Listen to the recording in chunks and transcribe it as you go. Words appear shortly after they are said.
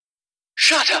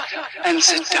Shut up and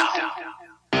sit down.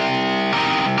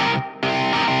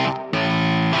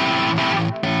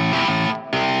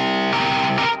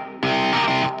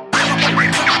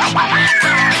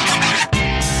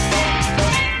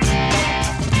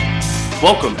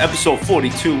 Welcome, episode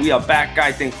 42. We are back,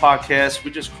 Guy Think Podcast.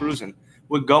 We're just cruising.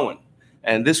 We're going.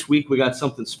 And this week we got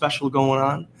something special going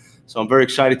on. So I'm very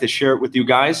excited to share it with you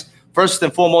guys. First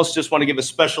and foremost, just want to give a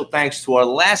special thanks to our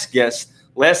last guest.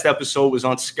 Last episode was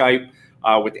on Skype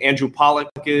with Andrew Pollack.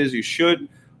 You should.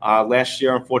 Last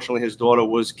year, unfortunately, his daughter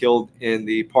was killed in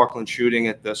the Parkland shooting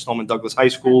at the Stoneman Douglas High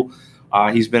School.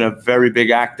 He's been a very big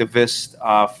activist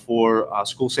for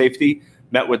school safety.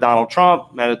 Met with Donald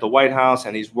Trump, met at the White House,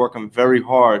 and he's working very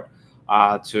hard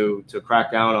to crack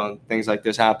down on things like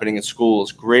this happening in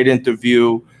schools. Great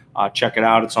interview. Check it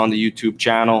out. It's on the YouTube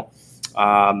channel.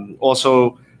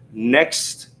 Also,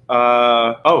 next,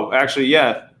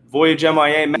 Voyage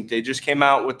MIA. They just came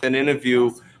out with an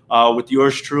interview with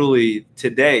yours truly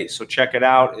today. So check it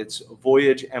out. It's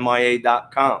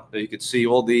voyagemia.com. So you can see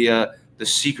all the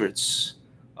secrets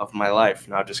of my life.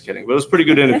 No, just kidding. But it was a pretty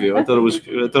good interview. I thought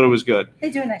it was good. They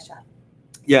do a nice job.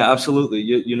 Yeah, absolutely.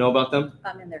 You know about them?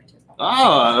 I'm in there too.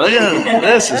 Oh, yeah.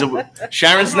 This is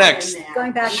Sharon's next.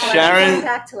 Going back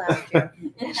to last year.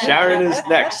 Sharon is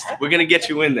next. We're gonna get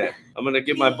you in there. I'm gonna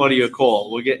give my buddy a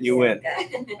call. We're getting you in.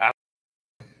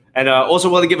 And also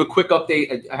want to give a quick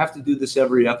update. I have to do this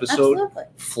every episode. Absolutely.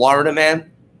 Florida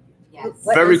Man. Yes.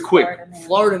 Very quick.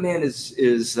 Florida Man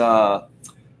is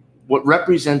what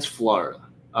represents Florida.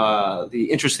 The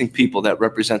interesting people that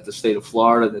represent the state of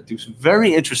Florida that do some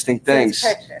very interesting things. So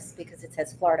it's prejudice because it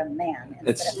says Florida Man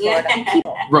instead of Florida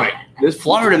people. Right. This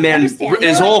Florida Man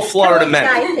is all Florida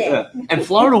men. Yeah. And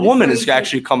Florida Woman is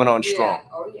actually coming on strong. Yeah.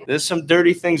 Oh, yeah. There's some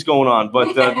dirty things going on.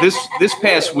 But this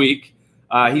past week,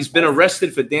 he's been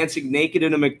arrested for dancing naked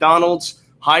in a McDonald's,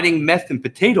 hiding meth in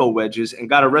potato wedges, and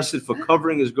got arrested for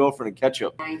covering his girlfriend in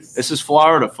ketchup. Nice. This is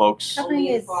Florida, folks. Covering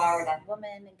his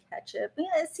woman in ketchup. Yeah,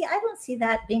 see, I don't see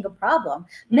that being a problem.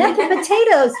 Meth and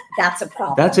potatoes, that's a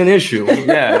problem. That's an issue.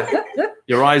 Yeah.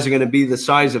 Your eyes are going to be the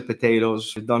size of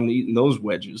potatoes. You're done eating those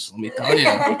wedges. Let me tell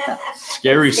you.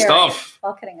 Scary stuff.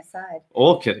 All kidding aside.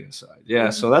 All kidding aside. Yeah.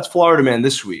 So that's Florida Man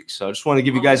this week. So I just want to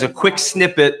give you guys a quick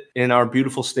snippet in our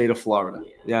beautiful state of Florida.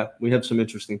 Yeah. We have some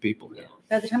interesting people here.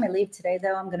 By the time I leave today,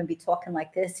 though, I'm going to be talking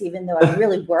like this, even though I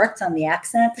really worked on the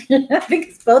accent,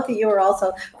 because both of you are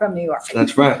also from New York.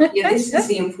 That's right. Yeah, this is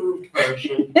the improved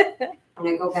version.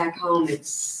 When I go back home,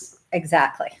 it's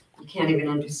Exactly. you can't even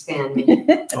understand me.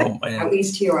 Oh, man. At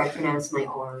least here, I pronounce my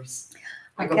R's.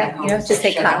 I go Okay, back home. you don't just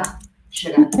say shut car. up.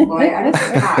 Shut up. Boy, I don't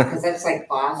say car because that's like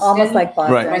Boston. Almost like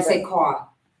Boston. Right. But I say car.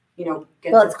 You know,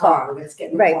 get Well, the it's car. Let's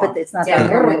get in the Right, car. but it's not Down that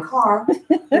here, word. my car.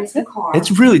 Where's the car?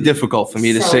 It's really difficult for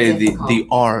me to So say difficult. the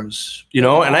R's, and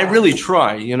I really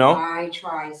try, I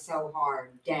try so hard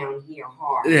down here,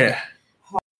 hard. Yeah.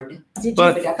 Did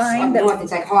But- you Up find that north,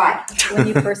 it's like hot. when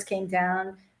you first came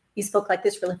down, you spoke like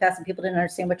this really fast and people didn't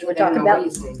understand what you were They don't talking know about?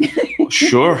 what you're saying.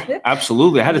 Sure.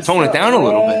 Absolutely. I had to tone it down a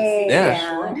little Way bit. Yeah.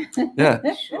 down.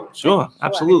 Yeah. Sure. Sure.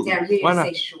 Absolutely. Down here, Why you not?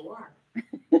 say sure.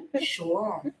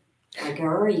 Sure. Like,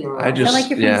 hurry, you're I just, like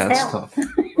you're from yeah, the it's South. tough.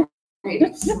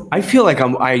 right. I feel like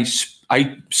I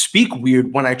speak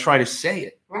weird when I try to say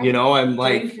it. Right. I'm Don't you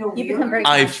like feel You become very weird?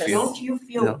 I conscious. feel- Don't you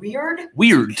feel Yeah. weird?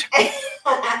 weird.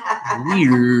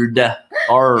 Weird.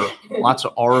 R. Lots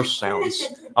of R sounds.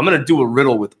 I'm gonna do a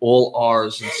riddle with all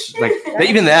R's. It's like That's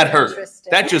even that hurt. interesting.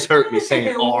 That just hurt me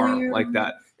saying R Weird. like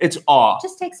that. It's R.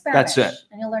 Just take Spanish. That's it.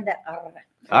 And you'll learn that.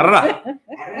 Arra.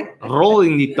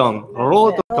 Rolling the tongue.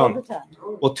 Roll the All tongue. the time.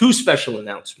 Well, two special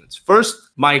announcements.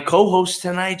 First, my co-host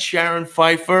tonight, Sharon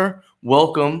Pfeiffer.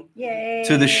 Welcome Yay.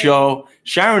 to the show.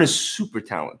 Sharon is super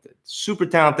talented. Super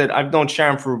talented. I've known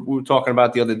Sharon we were talking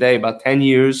about the other day, about 10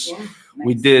 years. Yeah.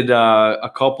 We did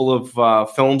a couple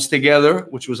of films together,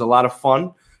 which was a lot of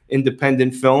fun,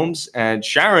 independent films. And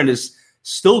Sharon is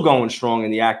still going strong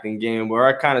in the acting game, where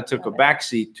I kind of took a Love it.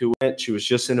 backseat to it. She was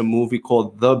just in a movie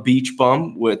called The Beach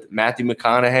Bum with Matthew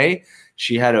McConaughey.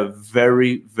 She had a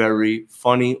very, very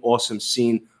funny, awesome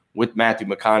scene with Matthew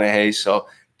McConaughey. So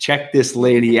check this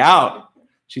lady out.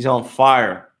 She's on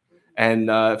fire. And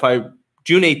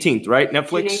June 18th, right?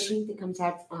 Netflix? June 18th, it comes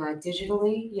out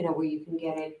digitally, where you can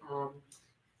get it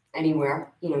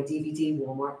anywhere, DVD,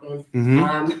 Walmart bin.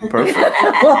 Mhm. Perfect.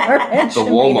 Walmart. The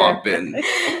Walmart bin.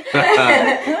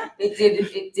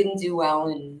 It didn't do well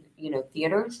in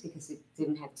theaters because it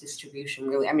didn't have distribution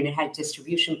really. I mean, it had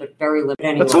distribution, but very limited.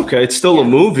 Anyway. That's okay. It's still a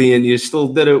movie, and you still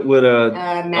did it with an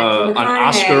Matthew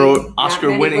McConaughey.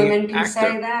 Oscar-winning Not many women can actor.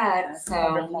 say that.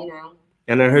 So Wonderful.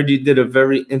 And I heard you did a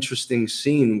very interesting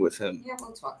scene with him. yeah,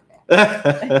 we'll talk about it.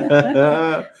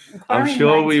 I'm Inquiring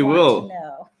sure minds we want will. to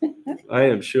know. I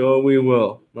am sure we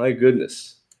will. My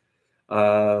goodness.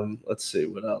 Let's see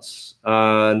what else.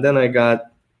 And then I got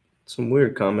some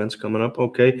weird comments coming up.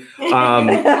 Okay.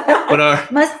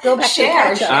 But Must go back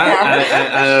Share, to the catch-up.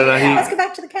 I don't know. Let's go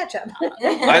back to the catch-up.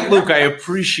 Luke, I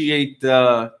appreciate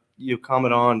you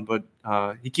comment on, but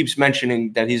he keeps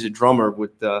mentioning that he's a drummer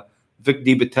with Vic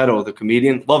DiBitetto, the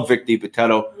comedian. Love Vic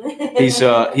DiBitetto. He's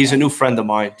a new friend of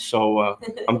mine, so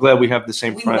I'm glad we have the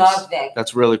same We friends. love Vic.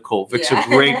 That's really cool. Vic's Yeah.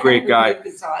 a great guy. Vic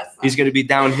is awesome. He's going to be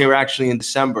down here actually in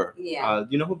December. Yeah.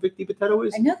 You know who Vic DiBitetto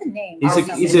is? I know the name. He's or a-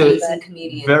 something, he's a- amazing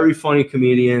comedian. Very funny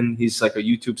comedian. He's like a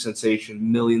YouTube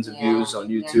sensation, millions of Yeah. views on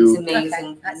Yeah, YouTube. he's amazing. Okay. So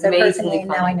I've heard the Amazingly name,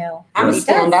 now I funny. know. I'm what a he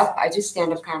does. stand-up. I do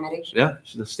stand-up comedy. Yeah,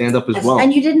 she's a stand-up as well.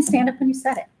 And you didn't stand up when you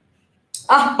said it.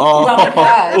 Oh, well,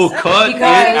 because, cut it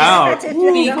because-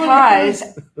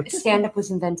 out. because stand-up was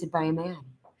invented by a man.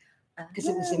 Because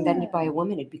it was invented by a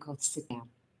woman, it'd be called sit down.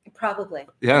 Probably.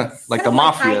 Yeah, like the Kind of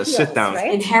like high mafia, heels, sit down.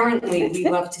 right? Inherently, we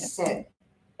love to sit.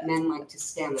 Men like to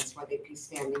stand. That's why they'd be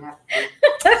standing up. and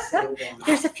sitting down.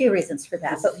 There's a few reasons for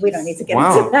that, but we don't need to get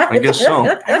Wow, into that. I guess so.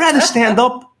 I'd rather stand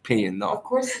up peeing though. Of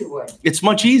course you would. It's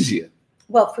much easier.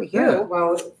 Well, for you, Yeah.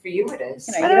 Well, for you it is.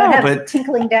 you know, I you know, don't have but-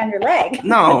 tinkling down your leg.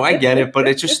 No, I get it, but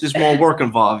it's just there's more work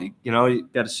involved. You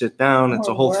got to sit down. It's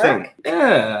a More whole work? thing.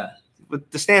 Yeah,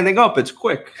 with the standing up, it's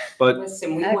quick, but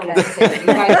Listen, we Okay. want to sit. You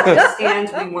guys want to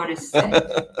stand, we want to sit.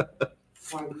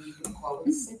 Or you can call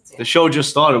it sit the down. show just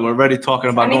started. We're already talking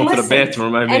about I mean, going to the listen,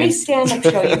 bathroom. I Any mean, stand-up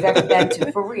show you've ever been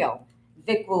to, for real,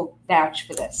 Vic will vouch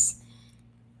for this.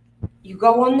 You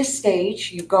go on the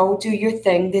stage, you go do your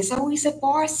thing. There's always a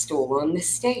bar stool on the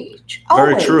stage.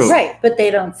 Very Always. true. Right, but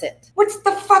they don't sit. What's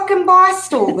the fucking bar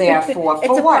stool there for? It's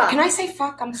For a what? prop. Can I say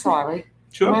fuck? I'm sorry. Am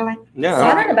I sure. right? Yeah, So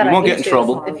I don't know about you on won't get in YouTube.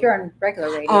 trouble. If you're on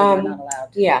regular radio, Um, you're not allowed.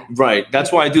 Yeah. Right.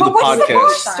 That's why I do But the what's the bar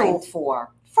podcast. stool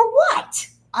for? For what?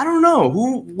 I don't know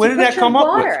where To did that put your come up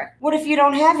with? water. What if you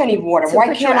don't have any water? To Why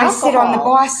put your can't I sit on the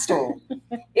alcohol. bar stool?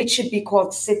 It should be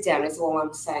called sit down, is all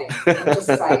I'm saying. I'm just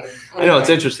saying. I know it's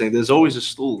Anyway, interesting. There's always a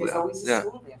stool There's there. always a Yeah.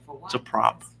 stool there. For what? It's a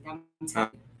prop. I'm telling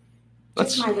you.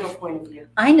 Let's. Just my little point of view.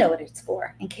 I know what it's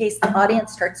for. In case the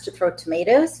audience starts to throw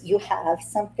tomatoes, you have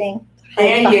something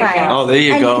There you behind. go. Oh, there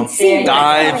you And go. can see where it's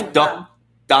Dive, coming duck, from.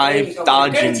 There you dive, go.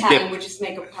 dodge, Good and Italian dip. would just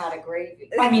make a pot of gravy.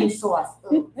 I mean sauce.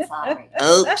 Oh, sorry.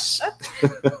 Oops.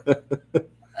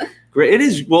 Great. It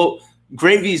is. Well,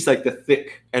 gravy is like the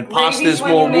thick, and pasta is Gravy's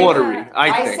when more you make- watery.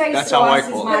 I think say that's how I sauce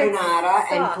is call it. marinara,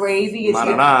 and Sauce. gravy is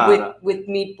Marinara. with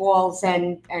meatballs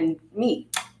and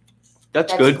meat.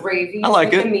 That's good. Gravy I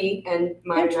like with it. the meat, and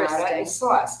marinara Interesting. is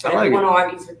sauce. But I like everyone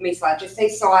argues with me, so I just say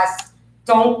sauce.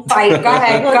 Don't fight. Go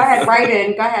ahead. Go ahead. Write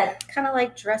in. Go ahead. Kind of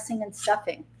like dressing and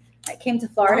stuffing. I came to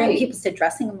Florida and Right. people said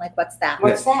dressing. I'm like, what's that?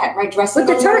 What's that? Right? Dressing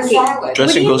With the goes on a turkey. salad. Dressing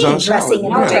What do you goes on mean a salad. dressing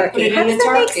in No, the they turkey? put it How in does the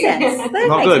that make turkey. sense? That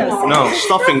No makes good. no No, sense.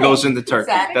 stuffing goes in the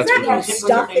turkey. Exactly. That's Exactly. what You it is.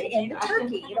 stuff it in the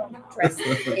turkey. You don't dress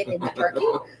it in the turkey.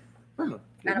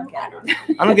 I don't get it.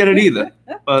 I don't get it either.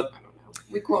 But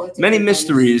We call it many different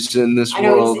mysteries in this things. I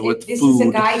know world with this is a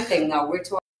food. guy thing, though. We're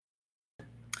talking.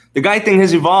 The guy thing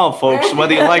has evolved, folks,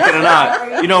 whether you like it or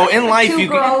not. You know, in life, Two you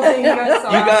girls in your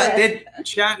got they're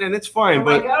chatting and it's fine,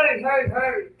 but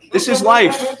this is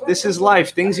life. This is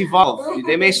life. Things evolve.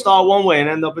 They may start one way and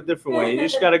end up a different way. You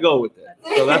just got to go with it.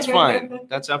 So that's fine.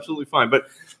 That's absolutely fine. But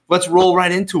let's roll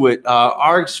right into it.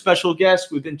 Our special guest,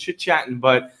 we've been chit-chatting,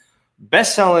 but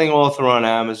best-selling author on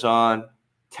Amazon,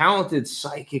 talented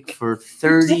psychic for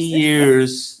 30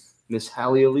 years, Miss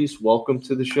Hallie Elise. Welcome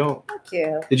to the show. Thank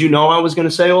you. Did you know I was going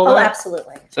to say all Oh, that?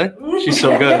 absolutely. See? She's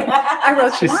so good. I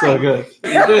wrote the She's so line. good.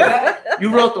 You did.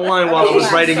 You wrote the line while I was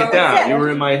writing it down. You were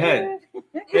in my head.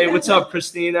 Hey, what's up,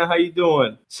 Christina? How you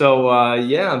doing? So,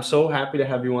 yeah, I'm so happy to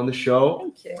have you on the show.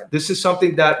 Thank you. This is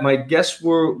something that my guests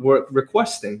were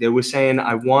requesting. They were saying,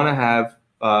 I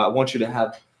want you to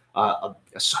have a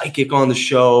psychic on the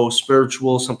show,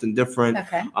 spiritual, something different.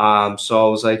 Okay. So I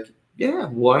was like, yeah,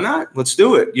 why not? Let's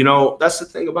do it. You know, that's the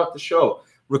thing about the show.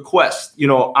 Request. You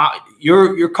know,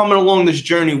 you're coming along this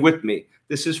journey with me.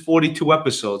 This is 42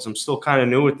 episodes. I'm still kind of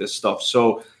new at this stuff.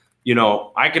 So, you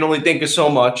know, I can only think of so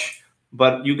much,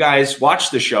 but you guys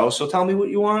watch the show. So tell me what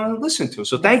you want to listen to.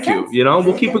 So thank you. You know,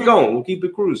 we'll keep it going. We'll keep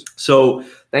it cruising. So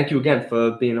thank you again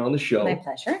for being on the show. My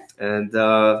pleasure. And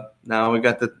now we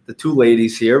got the two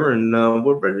ladies here, and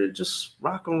we're ready to just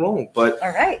rock and roll. But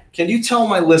All right. can you tell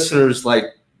my listeners, like,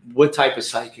 what type of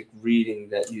psychic reading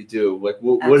that you do? Like,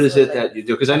 what is it Absolutely. that you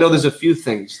do? Because I know there's a few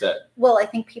things that. Well, I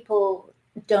think people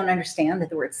don't understand that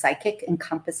the word psychic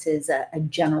encompasses a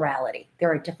generality.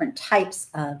 There are different types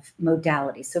of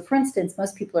modalities. So, for instance,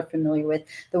 most people are familiar with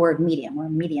the word medium or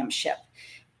mediumship.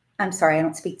 I'm sorry, I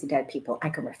don't speak to dead people. I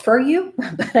can refer you,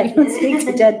 but I don't speak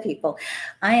to dead people.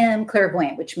 I am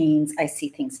clairvoyant, which means I see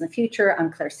things in the future.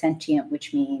 I'm clairsentient,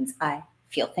 which means I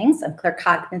feel things. I'm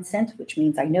claircognizant, which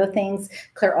means I know things.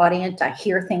 Clairaudient, I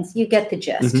hear things. You get the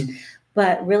gist. Mhm.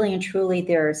 But really and truly,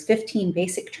 there's 15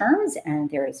 basic terms, and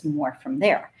there is more from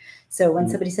there. So when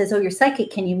Mhm. somebody says, oh, you're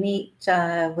psychic, can you meet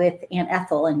with Aunt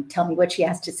Ethel and tell me what she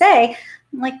has to say?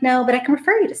 I'm like, no, but I can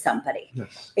refer you to somebody.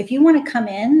 Yes. If you want to come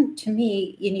in, to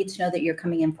me, you need to know that you're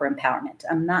coming in for empowerment.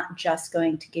 I'm not just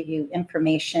going to give you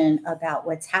information about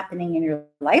what's happening in your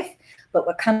life, but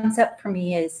what comes up for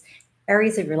me is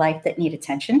areas of your life that need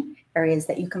attention, areas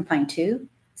that you can fine tune,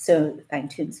 so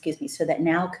that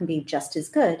now can be just as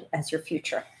good as your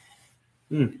future.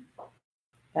 Hmm.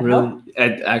 That Really, help?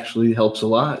 it actually helps a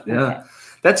lot. Yeah. Okay.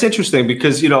 That's interesting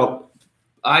because,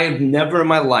 I have never in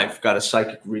my life got a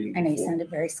psychic reading. I know you before. sounded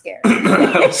very scared.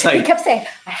 I was You like, kept saying,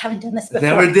 I haven't done this before.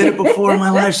 never did it before in my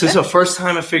life. So this is the first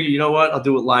time I figured, you know what, I'll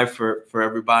do it live for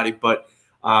everybody. But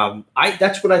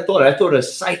that's what I thought. I thought a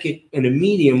psychic and a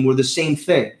medium were the same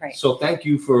thing. Right. So thank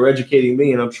you for educating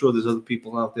me, and I'm sure there's other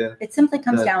people out there. It simply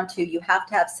comes That- down to you have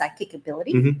to have psychic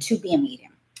ability Mhm. to be a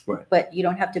medium. Right. But you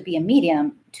don't have to be a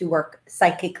medium to work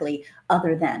psychically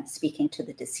other than speaking to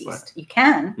the deceased. Right. You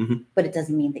can, Mhm. but it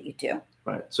doesn't mean that you do.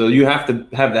 Right. So you have to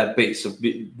have that base of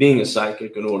being a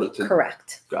psychic in order to.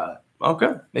 Correct. Got it.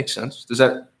 Okay. Makes sense. Does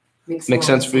that Makes Makes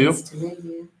a lot sense of for you? to me,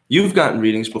 yeah. You've gotten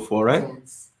readings before, right?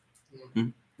 Yes.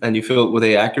 And you feel, were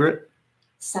they accurate?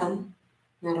 Some,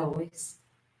 not always.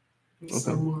 Okay.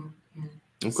 Some were, yeah.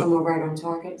 Okay. Some were right on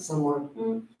target. Some were,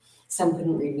 some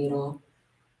couldn't read me at all.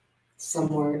 Some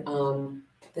were,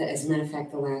 as a matter of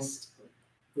fact, the last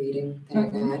reading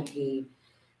that Mhm. I had, he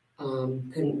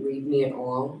couldn't read me at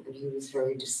all, and he was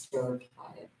very disturbed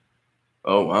by it.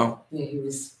 Oh, wow. Yeah, he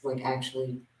was like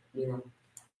actually,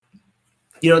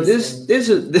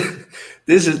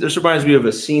 This reminds me of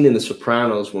a scene in The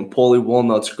Sopranos when Paulie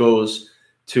Walnuts goes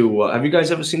to. Have you guys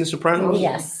ever seen The Sopranos? Oh,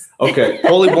 yeah. Yes. Okay,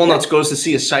 Paulie Walnuts goes to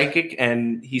see a psychic,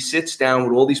 and he sits down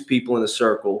with all these people in a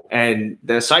circle, and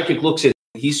the psychic looks at.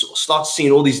 He starts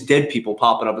seeing all these dead people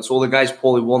popping up. It's all the guys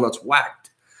Paulie Walnuts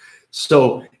whacked.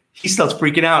 So he starts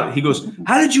freaking out. He goes,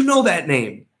 "How did you know that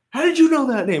name? How did you know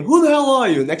that name? Who the hell are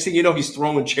you?" Next thing you know, he's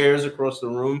throwing chairs across the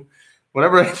room.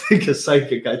 Whenever I think of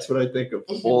psychic, that's what I think of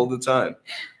all the time.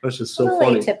 That's just so a little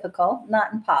funny. atypical,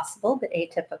 not impossible, but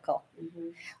atypical.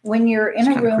 When you're in It's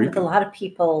a kinda room with creepy. a lot of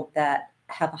people that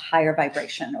have a higher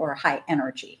vibration or high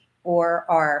energy or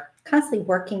are constantly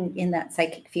working in that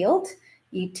psychic field,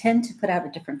 you tend to put out a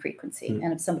different frequency. Mm.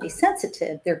 And if somebody's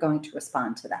sensitive, they're going to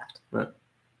respond to that.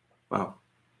 Wow.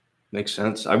 Makes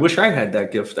sense. I wish I had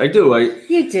that gift. I do.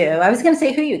 You do. I was going to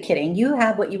say, who are you kidding? You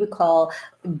have what you would call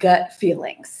gut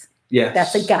feelings. Yes.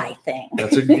 That's a guy thing.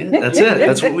 That's it.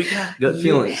 That's what we got. Gut You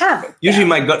feelings. have it. Usually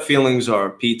my gut feelings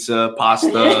are pizza, pasta,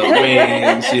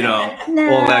 wings,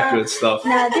 all that good stuff.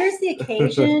 Now, there's the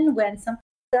occasion when something's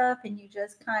up and you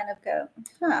just kind of go,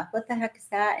 what the heck is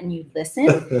that? And you listen.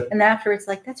 And afterwards,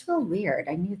 like, that's real weird.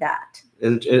 I knew that.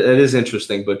 And it is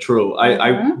interesting, but true. I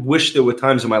Mhm. wish there were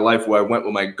times in my life where I went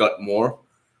with my gut more,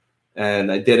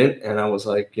 and I didn't. And I was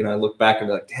like, I look back and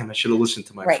be like, damn, I should have listened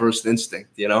to my Right. first instinct,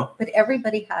 But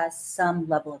everybody has some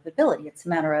level of ability. It's a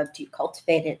matter of, do you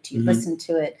cultivate it? Do you Mhm. listen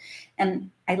to it?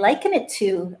 And I liken it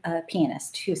to a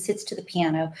pianist who sits to the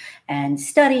piano and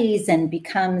studies and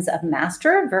becomes a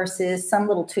master versus some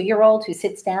little 2-year-old who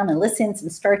sits down and listens and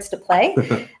starts to play.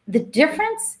 The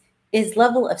difference is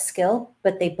level of skill,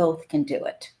 but they both can do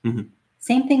it. Mhm.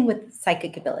 Same thing with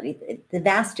psychic ability. The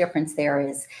vast difference there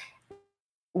is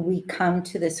we come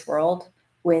to this world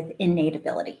with innate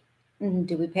ability.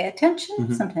 Do we pay attention?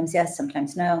 Mhm. Sometimes yes,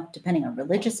 sometimes no, depending on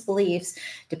religious beliefs,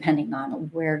 depending on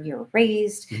where you're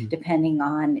raised, Mhm. depending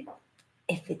on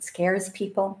if it scares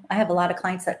people. I have a lot of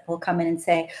clients that will come in and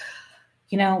say,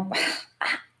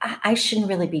 I shouldn't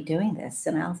really be doing this.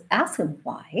 And I'll ask them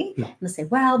why. Yeah. And they'll say,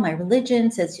 well, my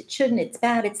religion says it shouldn't, it's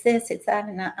bad, it's this, it's that.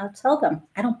 And I'll tell them,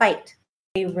 I don't bite.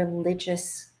 A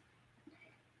religious,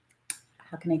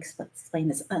 how can I explain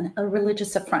this? A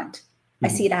religious affront. I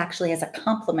see it actually as a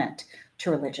compliment to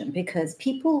religion because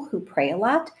people who pray a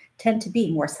lot tend to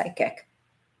be more psychic.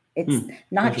 It's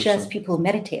not just Interesting. people who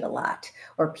meditate a lot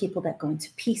or people that go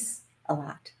into peace a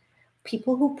lot.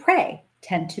 People who pray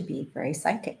tend to be very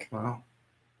psychic. Wow.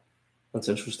 That's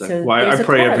interesting. So Well, there's I a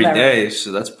pray every corollary. day,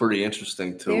 so that's pretty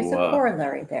interesting There's a to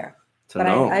corollary there. But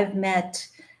know. I've met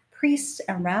priests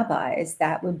and rabbis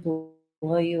that would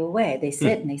blow you away. They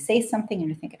sit and they say something and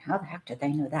you're thinking, how the heck did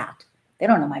they know that? They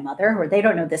don't know my mother or they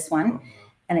don't know this one.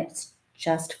 And it's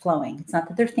just flowing. It's not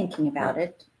that they're thinking about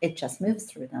it. It just moves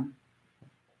through them.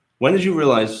 When did you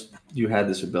realize you had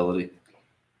this ability?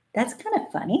 That's kind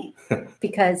of funny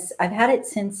because I've had it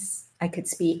since I could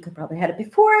speak. I probably had it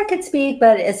before I could speak,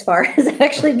 but as far as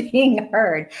actually being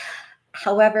heard.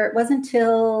 However, it wasn't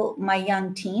until my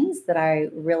young teens that I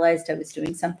realized I was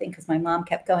doing something because my mom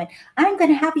kept going, I'm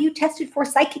going to have you tested for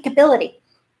psychic ability.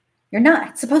 You're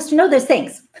not supposed to know those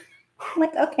things. I'm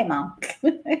like, okay, Mom.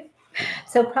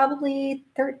 So probably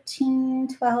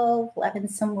 13, 12, 11,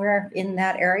 somewhere in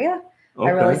that area,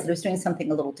 I realized that I was doing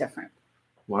something a little different.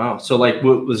 Wow. So like,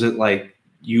 what was it like?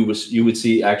 You would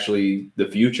see actually the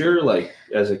future, like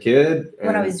as a kid?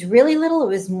 When I was really little, it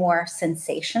was more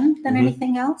sensation than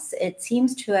anything else. It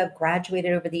seems to have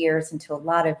graduated over the years into a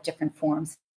lot of different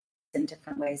forms in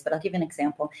different ways. But I'll give you an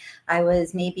example. I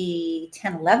was maybe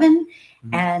 10, 11,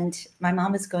 and my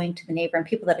mom was going to the neighbor, and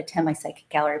people that attend my psychic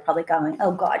gallery are probably going,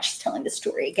 oh God, she's telling the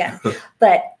story again.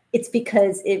 But it's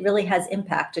because it really has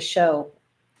impact to show,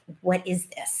 what is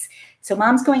this? So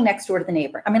Mom's going next door to the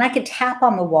neighbor. I mean, I could tap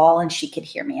on the wall and she could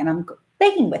hear me, and I'm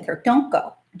begging with her, don't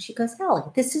go. And she goes, Allie,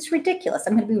 this is ridiculous.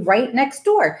 I'm going to be right next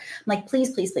door. I'm like,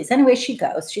 please, please, please. Anyway, she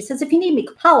goes. She says, if you need me,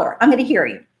 holler. I'm going to hear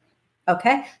you.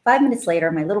 Okay. 5 minutes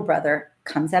later, my little brother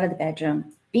comes out of the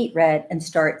bedroom, beet red, and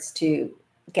starts to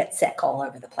get sick all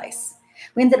over the place.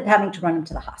 We ended up having to run him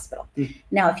to the hospital.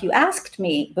 Now, if you asked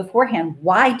me beforehand,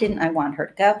 why didn't I want her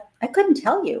to go? I couldn't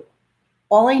tell you.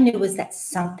 All I knew was that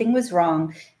something was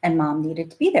wrong and Mom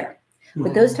needed to be there.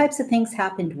 But those types of things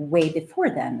happened way before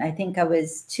then. I think I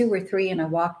was 2 or 3 and I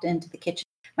walked into the kitchen.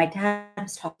 My dad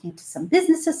was talking to some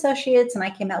business associates, and I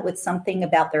came out with something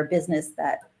about their business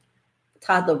that a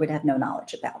toddler would have no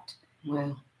knowledge about.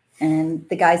 Wow. And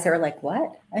the guys are like,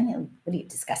 what? I mean, what are you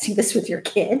discussing this with your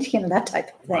kid? You know, that type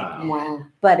of thing. Wow.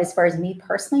 But as far as me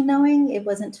personally knowing, it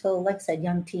wasn't until, like I said,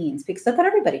 young teens, because I thought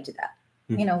everybody did that.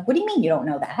 You know, what do you mean you don't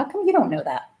know that? How come you don't know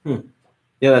that?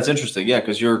 Yeah, that's interesting. Yeah,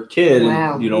 because you're a kid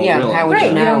and you don't realize. How would Right,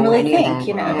 you know don't really any of think, that?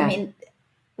 you know, I mean,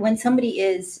 when somebody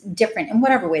is different in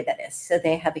whatever way that is, so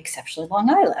they have exceptionally long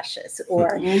eyelashes,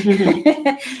 or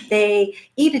they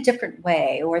eat a different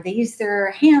way, or they use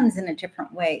their hands in a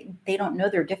different way, they don't know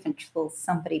they're different until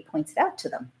somebody points it out to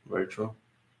them. Very true.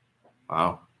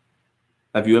 Wow.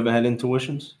 Have you ever had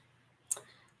intuitions?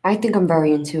 I think I'm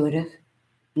very intuitive.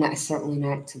 Certainly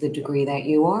not to the degree that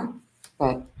you are,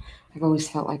 but I've always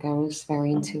felt like I was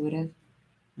very intuitive.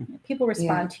 People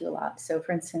respond to you a lot. So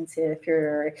for instance, if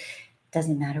you're,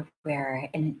 doesn't matter where,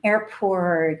 in an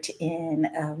airport, in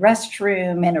a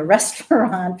restroom, in a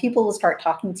restaurant, people will start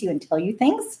talking to you and tell you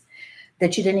things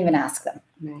that you didn't even ask them.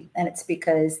 Right. And it's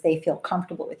because they feel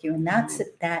comfortable with you. And that's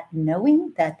that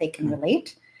knowing that they can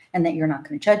relate and that you're not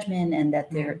going to judge them, and that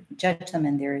they're judge them.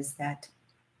 And there is that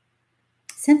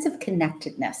sense of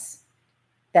connectedness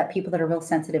that people that are real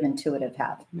sensitive, intuitive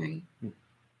have. Right.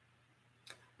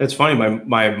 It's funny.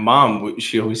 My mom,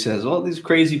 she always says, "Oh, these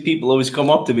crazy people always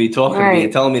come up to me, talking to me,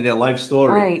 and telling me their life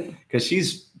story." Right.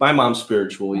 Because my mom's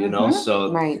spiritual, you know.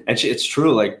 So, and it's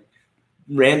true. Like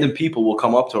random people will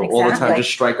come up to her all the time, just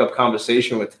strike up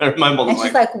conversation with her. My mother's and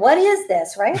she's like, "What is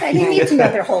this?" Right? I didn't need to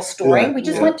know their whole story. We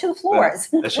just went 2 floors.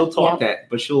 And she'll talk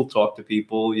but she'll talk to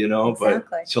people, you know. But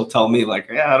she'll tell me like,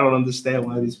 "Yeah, I don't understand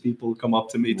why these people come up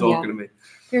to me talking to me."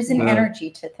 There's an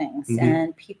energy to things,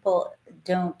 and people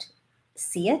don't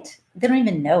see it. They don't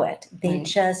even know it. They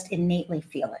just innately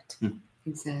feel it.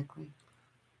 Exactly.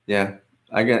 Yeah.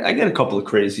 I get a couple of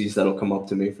crazies that'll come up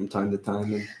to me from time to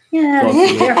time. And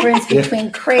there's a difference between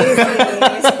crazies.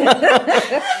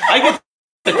 I get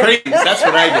the crazies. That's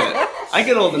what I get. I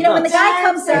get all the nuts. When the guy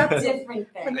comes up,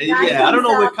 different thing. Yeah, I don't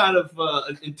know what kind of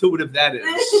intuitive that is.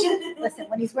 Listen,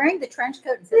 when he's wearing the trench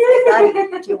coat and says, "Hey,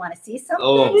 buddy, do you want to see something?"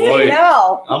 Oh boy,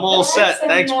 no. I'm all set.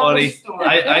 Thanks, buddy.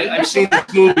 I've seen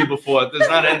this movie before. It does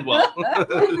not end well.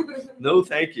 No,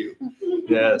 thank you.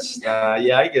 Yes,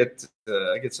 yeah, I get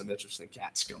some interesting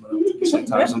cats coming up to me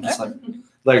sometimes. I'm just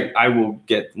like I will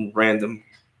get random,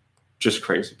 just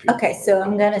crazy people. Okay, so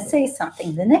I'm going to say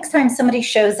something. The next time somebody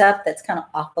shows up that's kind of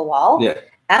off the wall,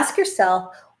 ask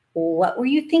yourself, what were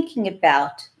you thinking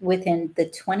about within the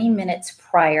 20 minutes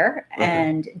prior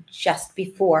and just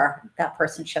before that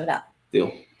person showed up?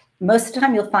 Deal. Most of the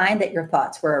time, you'll find that your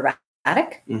thoughts were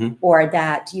erratic, or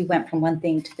that you went from one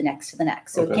thing to the next to the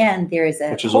next. So again, there is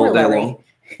a corollary.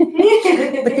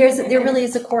 But there really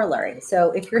is a corollary.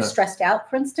 So if you're stressed out,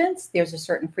 for instance, there's a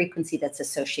certain frequency that's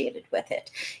associated with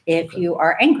it. If you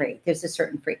are angry, there's a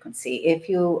certain frequency. If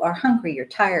you are hungry, you're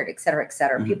tired, et cetera, et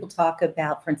cetera. People talk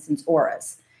about, for instance,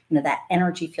 auras, that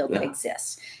energy field that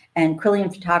exists. And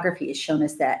Kirlian photography has shown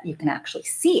us that you can actually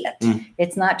see it.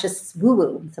 It's not just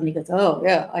woo-woo. Somebody goes, "Oh,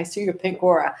 yeah, I see your pink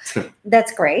aura."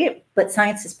 That's great, but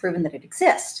science has proven that it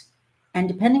exists. And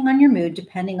depending on your mood,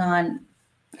 depending on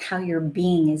how your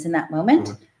being is in that moment,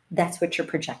 Mhm. that's what you're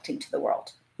projecting to the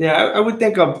world. Yeah, I would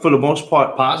think I'm for the most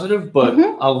part positive, but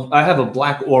Mhm. I have a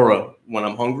black aura when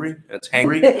I'm hungry. It's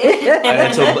hangry.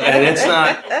 And it's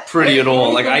not pretty at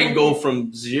all. Like I go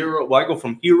from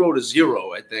hero to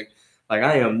zero, I think. Like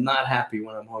I am not happy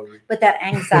when I'm hungry. But that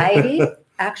anxiety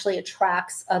actually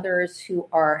attracts others who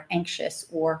are anxious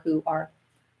or who are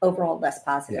overall less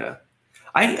positive.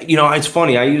 Yeah. It's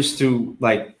funny. I used to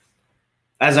like,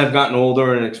 as I've gotten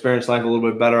older and experienced life a little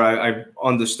bit better, I've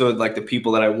understood like the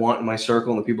people that I want in my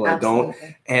circle and the people I don't.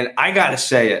 Absolutely. And I got to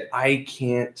say it, I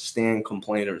can't stand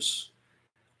complainers.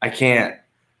 I can't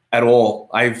at all.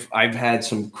 I've had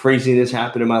some craziness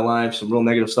happen in my life, some real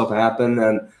negative stuff happen,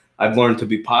 and I've learned to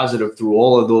be positive through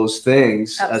all of those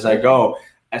things as I go.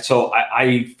 And so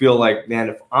I feel like, man,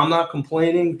 if I'm not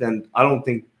complaining, then I don't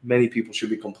think many people should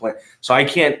be complaining. So I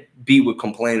can't be with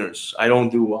complainers. I don't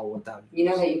do well with them. You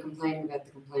know that you're complaining about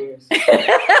the complainers.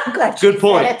 I'm glad Good she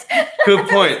point. said it. Good I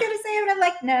was point. going to say it, but I'm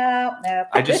like, no.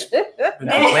 I just been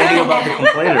complaining about the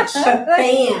complainers.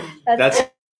 Bam. That's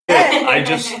it. I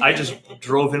just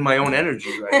drove in my own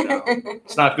energy right now.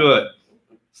 It's not good.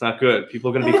 It's not good. People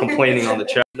are going to be complaining on the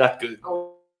chat. Not good.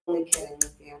 Only kidding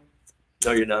with you.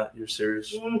 No, you're not. You're serious.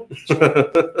 True.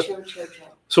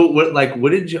 So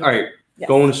what did you, all right, Yes.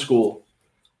 going to school,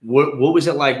 what was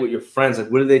it like with your friends? Like,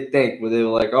 what did they think? Were they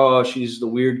like, oh, she's the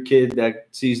weird kid that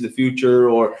sees the future?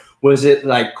 Or was it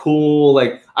like cool?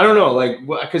 Like, I don't know, like,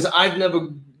 because I've never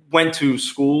went to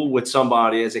school with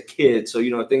somebody as a kid. So,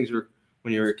 things were,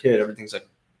 when you were a kid, everything's like,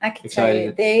 I can tell you,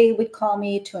 exciting. they would call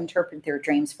me to interpret their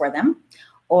dreams for them,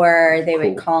 or they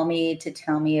would Cool. call me to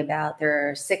tell me about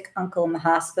their sick uncle in the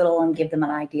hospital and give them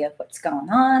an idea of what's going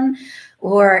on,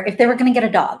 or if they were going to get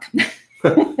a dog.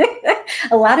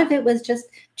 A lot of it was just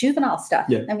juvenile stuff.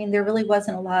 Yeah. I mean, there really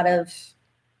wasn't a lot of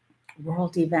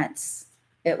world events.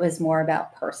 It was more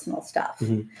about personal stuff.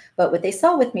 Mhm. But what they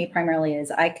saw with me primarily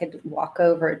is I could walk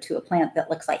over to a plant that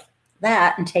looks like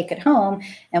that and take it home.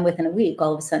 And within a week,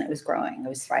 all of a sudden it was growing, it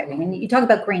was thriving. And you talk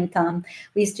about green thumb.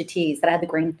 We used to tease that I had the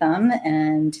green thumb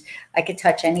and I could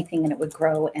touch anything and it would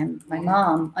grow. And my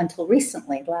mom, until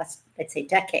recently, last, I'd say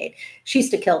decade, she used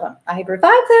to kill them. I'd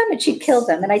revive them and she'd kill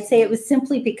them. And I'd say it was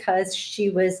simply because she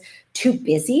was too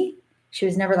busy. She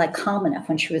was never like calm enough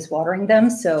when she was watering them.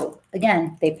 So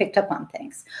again, they picked up on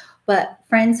things. But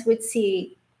friends would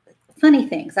see funny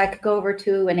things. I could go over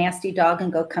to a nasty dog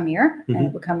and go, come here. And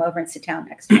it would come over and sit down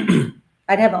next to me.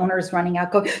 I'd have owners running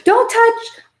out, go, don't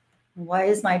touch. Why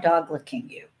is my dog licking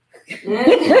you?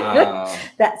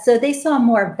 So they saw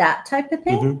more of that type of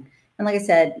thing. Mhm. And like I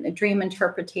said, a dream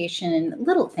interpretation and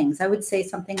little things. I would say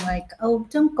something like, oh,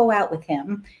 don't go out with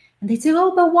him. And they'd say,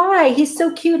 oh, but why? He's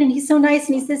so cute and he's so nice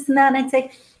and he's this and that. And I'd say,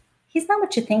 he's not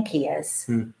what you think he is.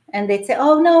 And they'd say,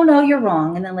 oh, no, you're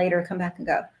wrong. And then later come back and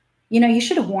go, you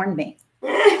should have warned me.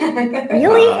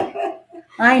 Really?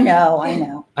 I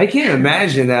know. I can't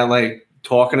imagine that, like,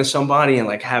 talking to somebody and,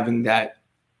 like, having that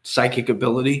psychic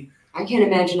ability. I can't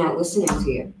imagine not listening to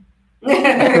you.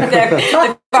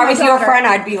 If I was your friend,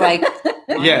 I'd be like,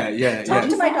 Yeah. Talk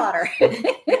to my daughter.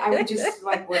 I would just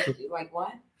like what?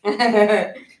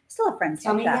 Still have friends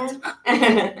Tell like me that.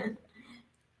 again.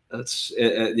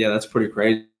 That's pretty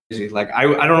crazy. Like, I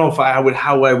don't know if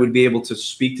how I would be able to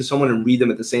speak to someone and read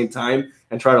them at the same time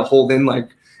and try to hold in, like,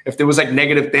 if there was like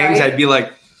negative things, Right. I'd be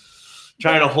like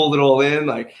trying to hold it all in.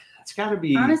 Like, it's got to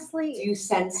be. Honestly, Do you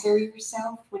censor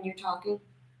yourself when you're talking?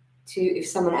 If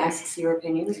someone asks your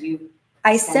opinions,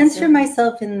 I censor? censor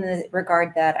myself in the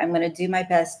regard that I'm going to do my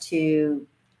best to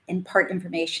impart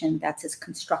information that's as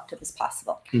constructive as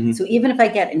possible. Mhm. So even if I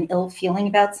get an ill feeling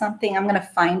about something, I'm going to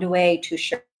find a way to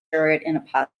share it in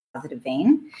a positive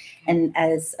vein. And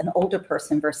as an older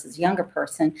person versus younger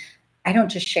person, I don't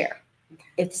just share.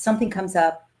 If something comes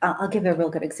up, I'll give a real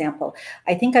good example.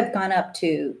 I think I've gone up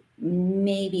to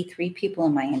maybe 3 people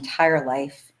in my entire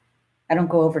life. I don't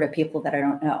go over to people that I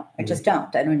don't know. I just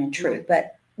don't. I don't intrude.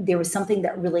 But there was something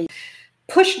that really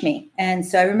pushed me. And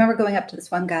so I remember going up to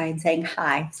this one guy and saying,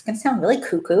 hi. It's going to sound really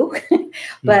cuckoo,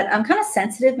 but I'm kind of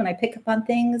sensitive when I pick up on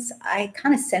things. I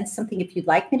kind of sense something. If you'd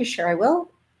like me to share, I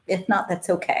will. If not, that's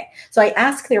okay. So I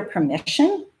ask their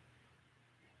permission.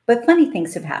 But funny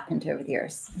things have happened over the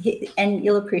years, and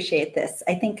you'll appreciate this.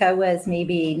 I think I was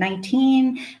maybe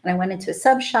 19, and I went into a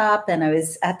sub shop, and I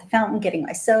was at the fountain getting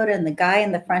my soda, and the guy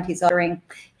in the front, he's ordering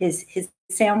his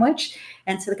sandwich.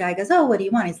 And so the guy goes, oh, what do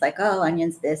you want? He's like, oh,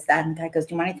 onions, this, that. And the guy goes,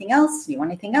 do you want anything else? Do you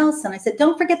want anything else? And I said,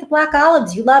 don't forget the black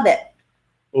olives. You love it.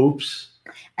 Oops.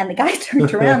 And the guy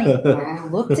turned around, he Wow.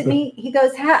 looked at me. He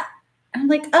goes, I'm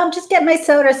like, just get my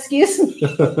soda, excuse me.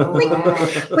 Oh,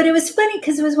 wow. But it was funny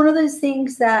because it was one of those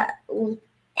things that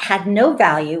had no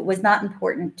value, was not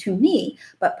important to me,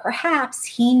 but perhaps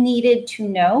he needed to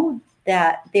know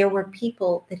that there were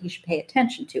people that he should pay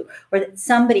attention to, or that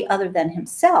somebody other than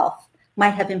himself might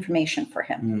have information for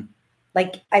him. Mm.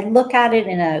 Like, I look at it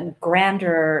in a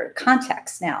grander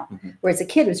context now, whereas a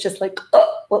kid was just like,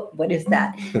 oh, what is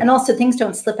that? And also, things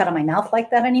don't slip out of my mouth like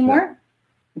that anymore.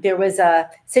 There was a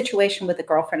situation with a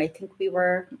girlfriend. I think we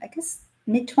were, I guess,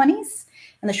 mid-20s.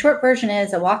 And the short version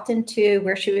is I walked into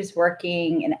where she was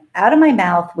working and out of my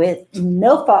mouth with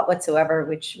no thought whatsoever,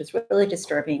 which was really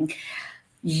disturbing.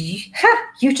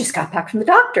 You just got back from the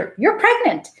doctor. You're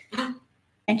pregnant.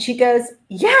 And she goes,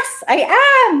 yes,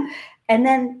 I am. And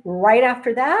then right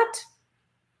after that,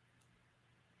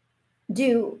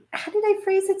 how did I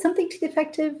phrase it? Something to the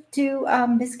effect of, do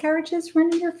miscarriages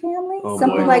run in your family? Oh,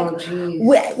 Something boy.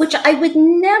 like, which I would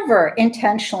never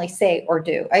intentionally say or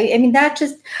do. I mean,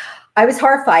 I was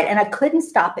horrified, and I couldn't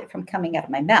stop it from coming out of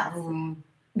my mouth,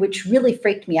 which really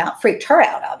freaked her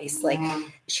out, obviously.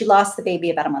 She lost the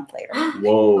baby about a month later.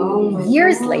 Whoa. Oh,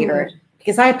 Years God. later,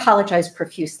 because I apologized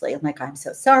profusely. I'm like, I'm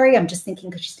so sorry. I'm just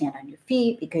thinking because you stand on your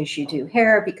feet, because you do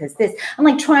hair, because this. I'm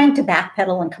like trying to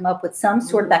backpedal and come up with some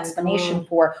sort of explanation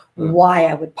for why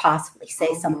I would possibly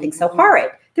say something so horrid.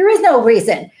 There is no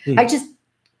reason. I just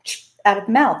out of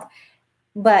the mouth.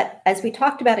 But as we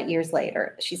talked about it years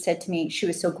later, she said to me she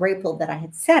was so grateful that I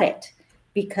had said it,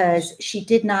 because she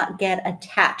did not get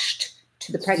attached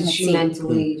to the pregnancy. You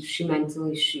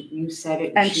said it,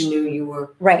 And and she knew you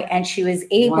were. Right. And she was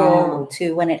able Wow.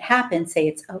 to, when it happened, say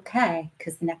it's okay,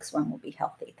 because the next one will be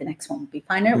healthy. The next one will be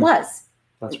fine. And it was.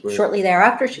 That's weird. Shortly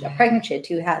thereafter, she got pregnant. She had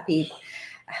 2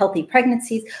 healthy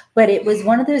pregnancies. But it was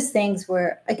one of those things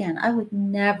where, again, I would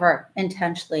never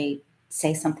intentionally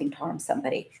say something to harm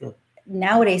somebody. Sure.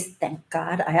 Nowadays, thank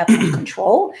God, I have some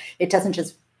control. It doesn't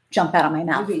just jump out of my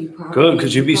mouth. Good,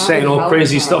 because you'd be saying all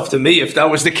crazy stuff to me if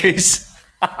that was the case.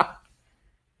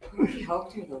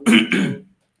 Helped her though.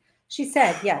 She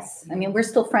said, yes. I mean, we're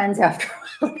still friends after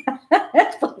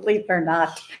believe it or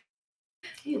not.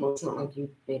 Yeah, well, it's not like you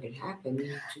made it happen.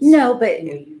 You just, No, but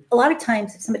you a lot of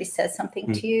times if somebody says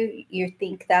something to you, you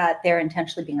think that they're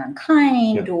intentionally being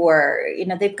unkind or,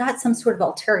 they've got some sort of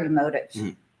ulterior motive.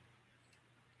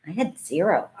 I had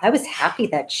zero. I was happy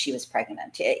that she was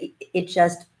pregnant. It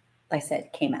just, like I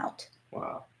said, came out.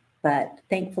 Wow. But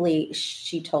thankfully,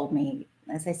 she told me,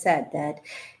 as I said, that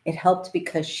it helped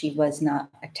because she was not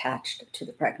attached to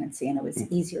the pregnancy, and it was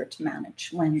easier to manage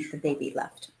when the baby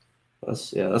left. That's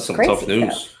some Crazy, tough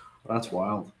news. That's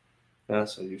wild. Yeah,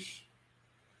 so you.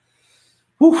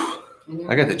 Whew.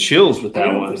 I got the chills with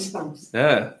that one.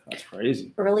 Yeah, that's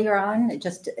crazy. Earlier on,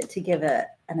 just to give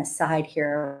an aside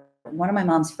here, one of my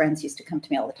mom's friends used to come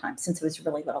to me all the time since it was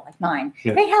really little, like mine.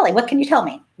 Yeah. Hey, Hallie, what can you tell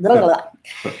me? Blah, blah,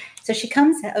 blah. So she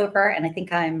comes over, and I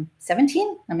think I'm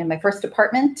 17. I'm in my first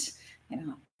apartment.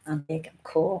 I'm big, I'm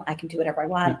cool. I can do whatever I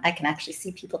want. I can actually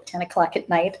see people at 10 o'clock at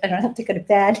night. I don't have to go to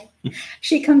bed.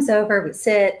 She comes over, we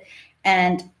sit,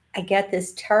 and I get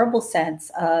this terrible sense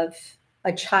of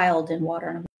a child in water.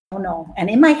 And I'm like, oh no.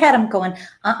 And in my head, I'm going,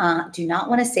 do not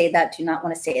want to say that. Do not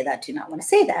want to say that. Do not want to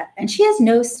say that. And she has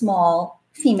no small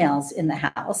females in the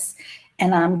house,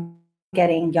 and I'm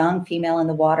getting young female in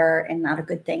the water, and not a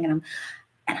good thing. And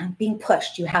I'm being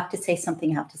pushed. You have to say something.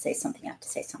 You have to say something. You have to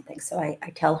say something. So I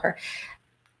tell her,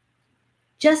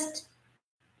 just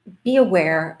be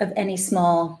aware of any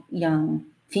small young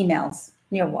females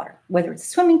near water, whether it's a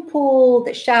swimming pool,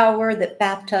 the shower, the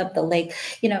bathtub, the lake,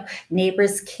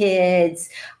 neighbors' kids,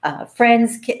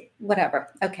 friends' kids, whatever.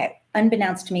 Okay.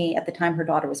 Unbeknownst to me, at the time, her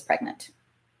daughter was pregnant.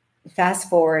 Fast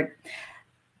forward,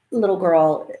 little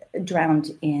girl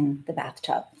drowned in the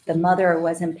bathtub. The mother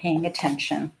wasn't paying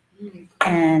attention.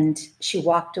 And she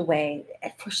walked away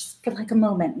for like a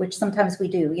moment, which sometimes we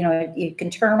do. You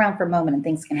can turn around for a moment and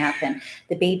things can happen.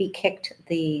 The baby kicked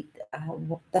the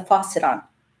faucet on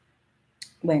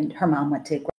when her mom went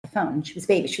to grab the phone. She was a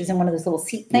baby. She was in one of those little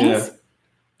seat things.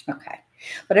 Yeah. Okay.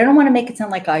 But I don't want to make it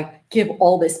sound like I give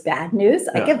all this bad news.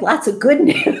 I give lots of good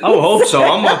news. I would hope so.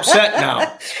 I'm upset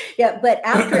now. Yeah, but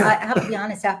I have to be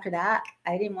honest, after that,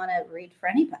 I didn't want to read for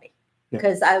anybody.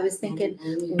 Because I was thinking,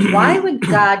 why would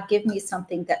God give me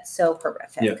something that's so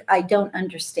horrific? Yeah. I don't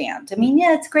understand. I mean,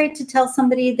 it's great to tell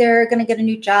somebody they're going to get a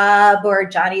new job or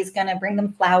Johnny's going to bring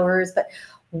them flowers, but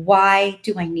why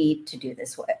do I need to do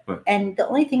this way? Right. And the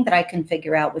only thing that I can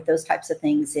figure out with those types of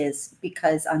things is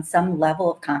because on some level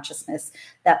of consciousness,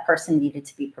 that person needed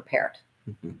to be prepared.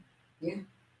 Mm-hmm. Yeah.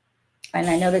 And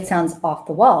I know that sounds off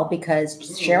the wall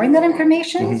because sharing that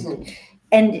information,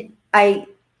 and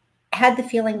had the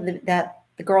feeling that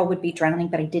the girl would be drowning,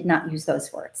 but I did not use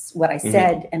those words. What I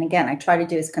said, and again, I try to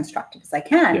do as constructive as I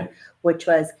can, which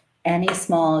was any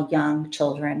small young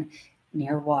children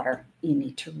near water, you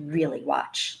need to really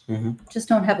watch. Just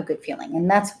don't have a good feeling. And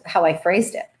that's how I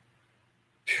phrased it.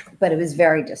 But it was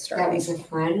very disturbing. That was a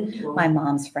friend? My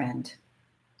mom's friend.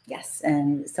 Yes.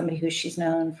 And somebody who she's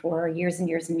known for years and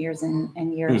years and years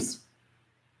and years.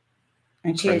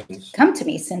 And she had come to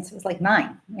me since it was like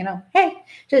 9, hey,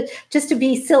 just to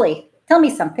be silly, tell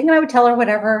me something. And I would tell her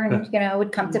whatever, and, it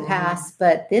would come to pass.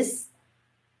 But this,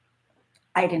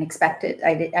 I didn't expect it.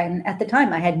 And at the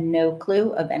time, I had no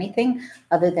clue of anything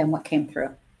other than what came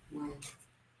through.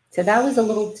 So that was a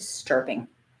little disturbing.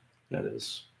 That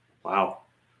is. Wow.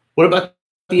 What about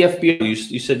the FBI?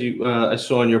 You said I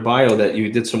saw in your bio that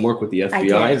you did some work with the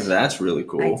FBI. That's really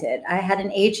cool. I did. I had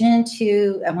an agent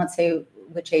who, I won't say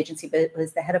which agency, but it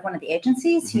was the head of one of the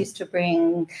agencies who used to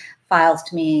bring files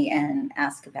to me and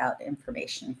ask about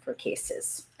information for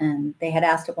cases. And they had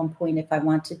asked at one point if I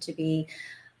wanted to be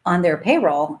on their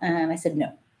payroll. And I said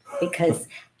no, because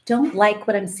don't like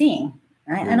what I'm seeing.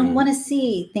 Right? I don't want to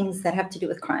see things that have to do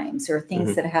with crimes or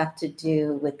things that have to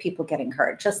do with people getting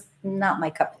hurt. Just not my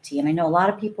cup of tea. And I know a lot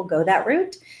of people go that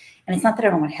route. And it's not that I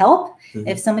don't want help.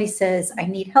 If somebody says, I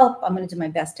need help, I'm going to do my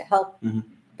best to help.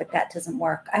 But that doesn't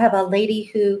work. I have a lady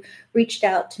who reached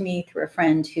out to me through a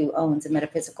friend who owns a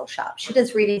metaphysical shop. She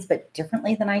does readings, but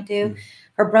differently than I do.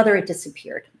 Her brother had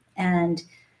disappeared. And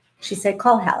she said,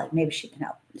 call Hallie. Maybe she can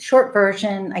help. Short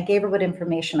version, I gave her what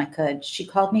information I could. She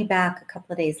called me back a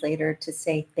couple of days later to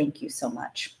say, thank you so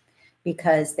much,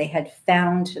 because they had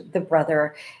found the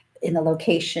brother in the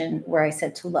location where I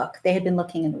said to look. They had been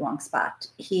looking in the wrong spot.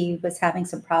 He was having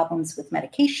some problems with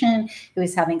medication. He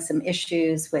was having some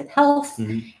issues with health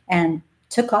and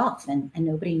took off, and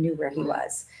nobody knew where he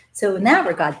was. So in that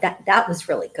regard, that was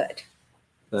really good.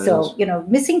 So,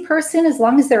 missing person, as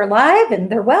long as they're alive and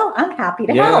they're well, I'm happy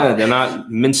to help. Yeah, they're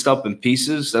not minced up in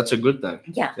pieces. That's a good thing.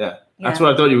 Yeah. That's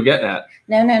what I thought you were getting at.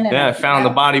 No. Yeah, I found the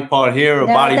body part here,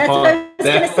 body that's part what I was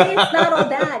there. going to say. It's not all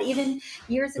bad. Even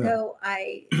years ago,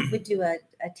 I would do a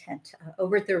tent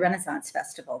over at the Renaissance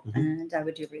Festival, and I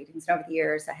would do readings. And over the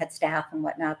years, I had staff and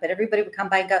whatnot, but everybody would come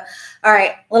by and go, all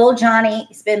right, little Johnny,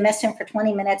 he's been missing for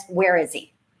 20 minutes. Where is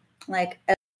he? Like,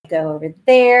 go over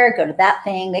there, go to that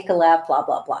thing, make a left, blah,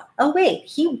 blah, blah. Oh, wait,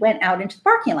 he went out into the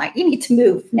parking lot. You need to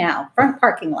move now, front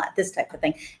parking lot, this type of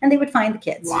thing. And they would find the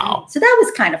kids. Wow. So that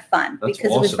was kind of fun because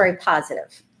it was awesome. very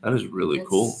positive. That is really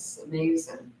cool.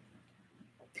 Amazing.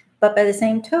 But by the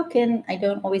same token, I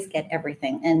don't always get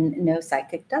everything, and no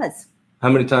psychic does. How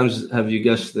many times have you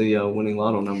guessed the winning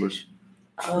lotto numbers?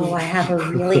 Oh, I have a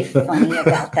really funny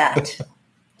about that.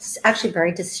 It's actually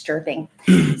very disturbing.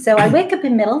 So I wake up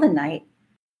in the middle of the night.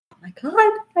 My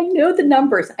God, I know the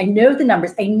numbers. I know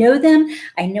them.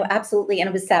 I know absolutely. And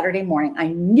it was Saturday morning. I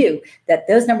knew that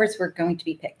those numbers were going to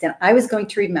be picked and I was going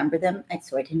to remember them. And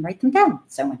so I didn't write them down.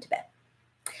 So I went to bed.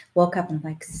 Woke up and I'm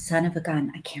like, son of a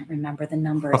gun, I can't remember the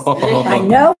numbers. I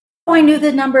know I knew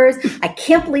the numbers. I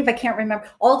can't believe I can't remember.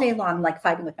 All day long, I'm like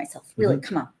fighting with myself. Really,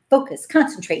 come on, focus,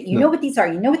 concentrate. You know what these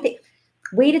are. You know what they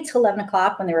waited till 11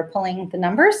 o'clock when they were pulling the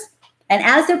numbers. And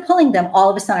as they're pulling them,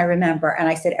 all of a sudden I remember. And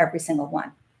I said every single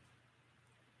one.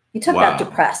 You took that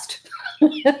depressed.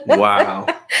 Wow.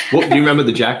 Well, do you remember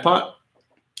the jackpot?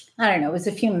 I don't know. It was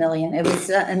a few million. It was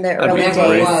in the That'd early be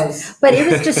days. great. But it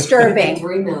was disturbing.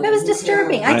 3 million. It was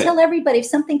disturbing. I tell everybody, if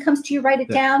something comes to you, write it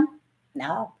down.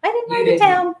 No, I didn't write it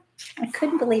down. I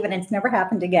couldn't believe it. It's never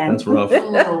happened again. That's rough.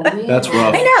 Oh, man. That's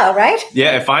rough. I know, right?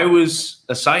 Yeah, if I was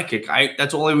a psychic,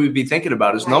 that's all I would be thinking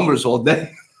about is numbers all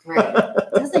day. Right.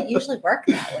 It doesn't usually work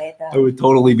that way, I though. would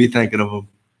totally be thinking of them.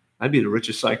 I'd be the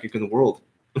richest psychic in the world.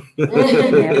 You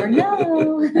never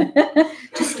know.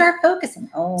 Just start focusing.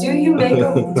 Oh, Do you make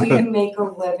a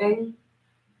living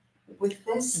with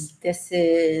this? This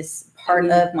is part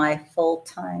of my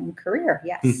full-time career.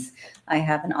 Yes. I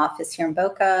have an office here in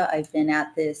Boca. I've been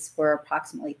at this for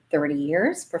approximately 30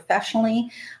 years professionally.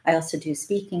 I also do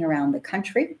speaking around the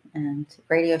country and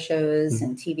radio shows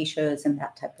and TV shows and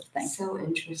that type of thing. So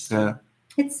interesting. Yeah.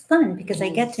 It's fun because I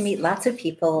get to meet lots of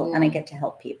people and I get to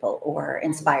help people or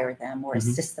inspire them or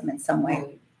assist them in some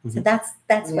way. Right. So that's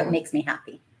what makes me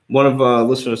happy. One of our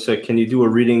listeners said, can you do a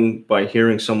reading by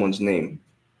hearing someone's name?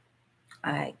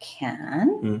 I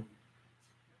can.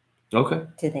 Okay.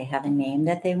 Do they have a name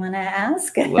that they want to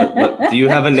ask? Do you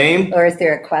have a name? Or is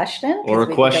there a question? 'Cause Or a we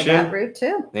could go question? that route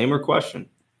too. Name or question?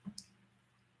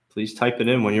 Please type it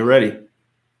in when you're ready.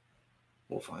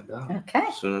 We'll find out Okay.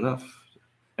 soon enough.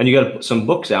 And you got some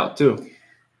books out too.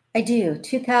 I do.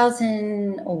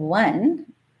 2001,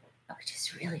 which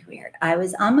is really weird. I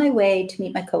was on my way to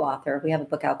meet my co-author. We have a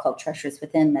book out called Treasures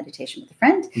Within, Meditation with a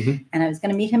Friend. Mhm. And I was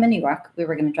going to meet him in New York. We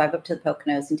were going to drive up to the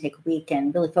Poconos and take a week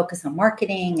and really focus on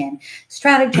marketing and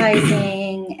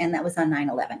strategizing. And that was on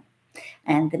 9/11.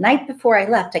 And the night before I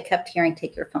left, I kept hearing,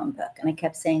 take your phone book. And I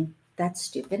kept saying, that's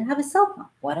stupid. I have a cell phone.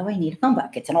 What do I need a phone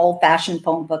book? It's an old-fashioned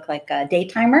phone book, like a day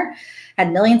timer.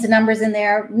 Had millions of numbers in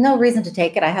there. No reason to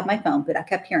take it. I have my phone, but I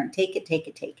kept hearing, take it, take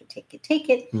it, take it, take it, take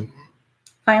it. Mhm.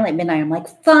 Finally, at midnight, I'm like,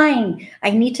 fine, I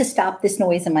need to stop this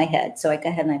noise in my head. So I go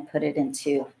ahead and I put it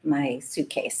into my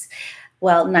suitcase.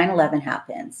 Well, 9/11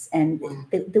 happens. And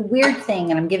the weird thing,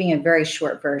 and I'm giving you a very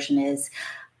short version, is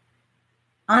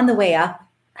on the way up,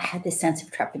 I had this sense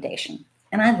of trepidation.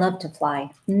 And I love to fly.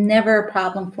 Never a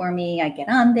problem for me. I get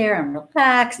on there, I'm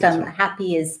relaxed, I'm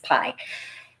happy as pie.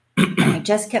 And I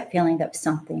just kept feeling that was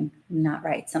something not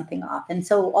right, something off. And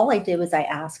so all I did was I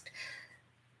asked,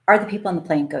 are the people on the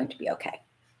plane going to be okay?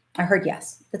 I heard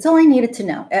yes. That's all I needed to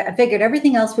know. I figured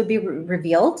everything else would be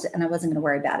revealed and I wasn't going to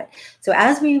worry about it. So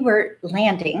as we were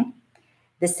landing,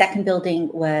 the second building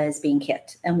was being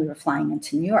hit and we were flying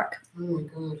into New York. Oh my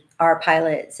God. Our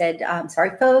pilot said,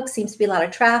 sorry, folks, seems to be a lot of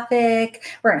traffic.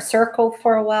 We're in a circle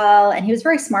for a while. And he was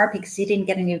very smart because he didn't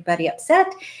get anybody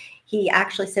upset. He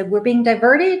actually said, we're being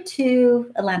diverted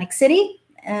to Atlantic City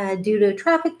due to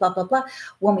traffic, blah, blah, blah.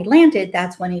 When we landed,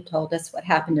 that's when he told us what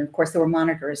happened. And of course, there were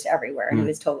monitors everywhere and it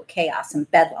was total chaos and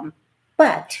bedlam.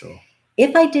 But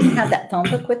if I didn't have that phone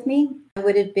book with me, I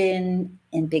would have been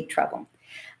in big trouble.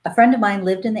 A friend of mine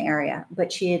lived in the area,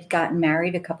 but she had gotten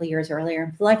married a couple of years earlier.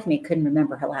 For the life of me, couldn't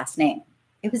remember her last name.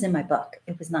 It was in my book.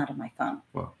 It was not in my phone.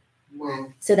 Wow.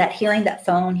 Wow. So that hearing that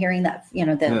phone, hearing that,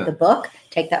 the book,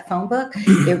 take that phone book,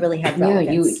 it really had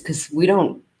relevance. Because we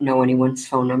don't know anyone's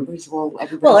phone numbers. Well,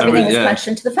 everything was punched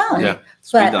into the phone. Yeah.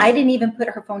 But I didn't even put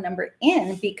her phone number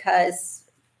in because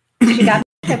she got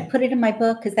I put it in my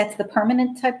book because that's the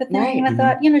permanent type of thing. Right. And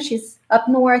I thought, she's up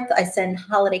north. I send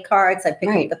holiday cards. I pick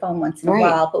up the phone once in a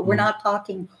while, but we're not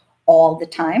talking all the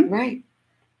time. Right.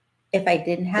 If I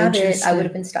didn't have it, I would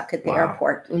have been stuck at the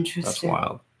airport. Interesting. That's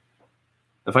wild.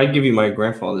 If I give you my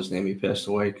grandfather's name, he passed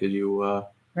away. Could you?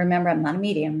 Remember, I'm not a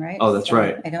medium, right? Oh, that's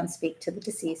right. I don't speak to the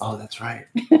deceased. Oh, that's right.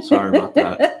 Sorry about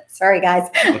that. Sorry, guys.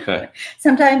 Okay.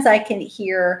 Sometimes I can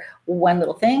hear one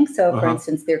little thing. So, for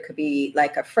instance, there could be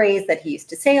like a phrase that he used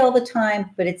to say all the time,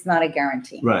 but it's not a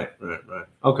guarantee. Right.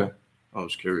 Okay. I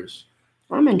was curious.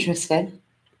 I'm interested.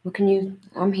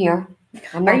 I'm here.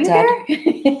 I'm Are not you dead.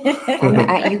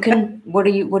 there? You can. What are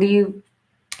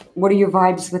your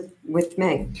vibes with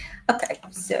me? Okay,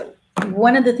 so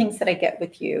one of the things that I get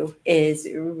with you is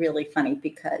really funny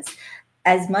because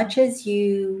as much as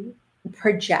you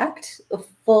project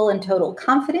full and total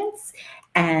confidence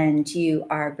and you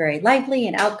are very lively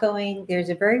and outgoing, there's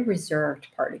a very reserved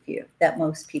part of you that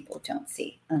most people don't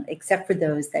see, except for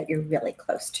those that you're really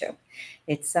close to.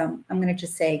 It's, I'm going to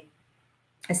just say,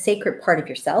 a sacred part of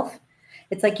yourself.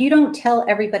 It's like you don't tell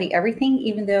everybody everything,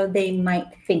 even though they might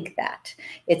think that.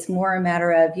 It's more a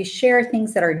matter of you share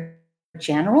things that are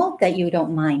general that you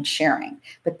don't mind sharing,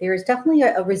 but there's definitely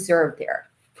a reserve there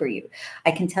for you.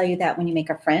 I can tell you that when you make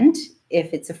a friend,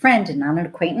 if it's a friend and not an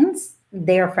acquaintance,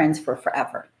 they are friends for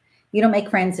forever. You don't make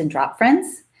friends and drop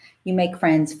friends. You make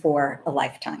friends for a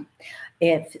lifetime.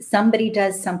 If somebody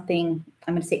does something,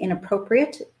 I'm going to say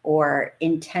inappropriate or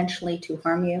intentionally to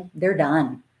harm you, they're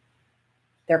done.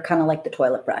 They're kind of like the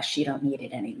toilet brush. You don't need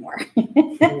it anymore.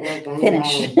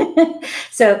 Finish.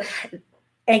 So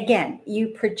again, you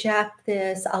project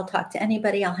this, I'll talk to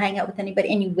anybody, I'll hang out with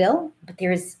anybody, and you will, but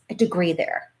there's a degree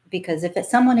there. Because if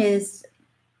someone is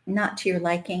not to your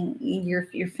liking,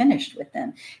 you're finished with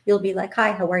them. You'll be like,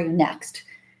 hi, how are you? Next.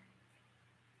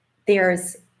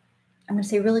 There's, I'm going to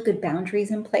say, really good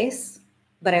boundaries in place,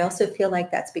 but I also feel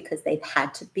like that's because they've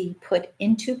had to be put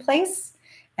into place.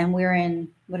 And we're in,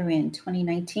 what are we in,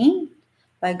 2019?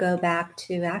 If I go back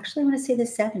to, actually, I want to say the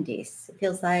 70s. It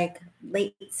feels like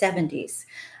late 70s.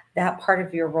 That part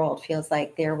of your world feels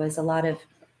like there was a lot of,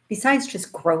 besides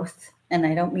just growth, and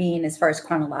I don't mean as far as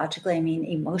chronologically, I mean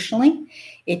emotionally,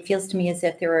 it feels to me as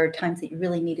if there are times that you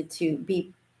really needed to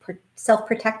be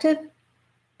self-protective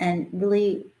and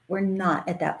really were not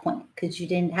at that point because you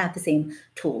didn't have the same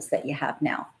tools that you have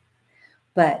now.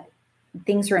 But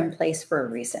things are in place for a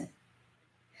reason.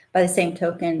 By the same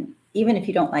token, even if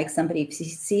you don't like somebody, if you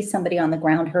see somebody on the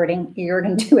ground hurting, you're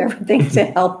going to do everything to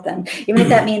help them, even if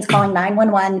that means calling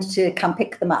 911 to come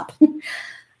pick them up.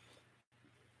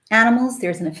 Animals,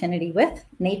 there's an affinity with.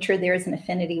 Nature, there's an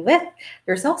affinity with.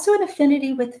 There's also an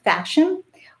affinity with fashion,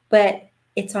 but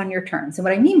it's on your terms. And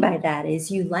what I mean by that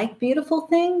is you like beautiful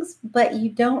things, but you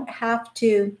don't have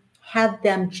to have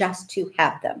them just to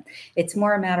have them. It's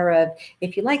more a matter of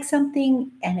if you like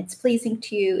something and it's pleasing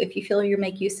to you, if you feel you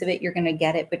make use of it, you're going to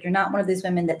get it. But you're not one of those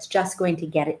women that's just going to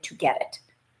get it to get it.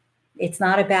 It's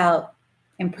not about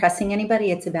impressing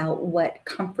anybody. It's about what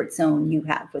comfort zone you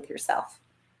have with yourself.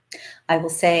 I will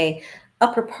say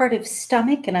upper part of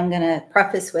stomach, and I'm going to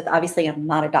preface with, obviously, I'm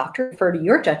not a doctor, refer to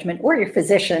your judgment or your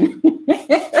physician.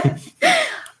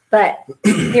 But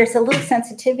there's a little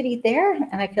sensitivity there,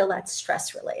 and I feel that's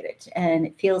stress related. And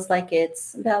it feels like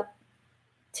it's about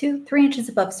 2-3 inches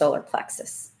above solar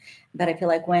plexus. But I feel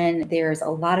like when there's a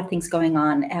lot of things going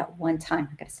on at one time,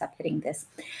 I got to stop hitting this.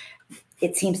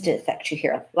 It seems to affect you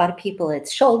here. A lot of people,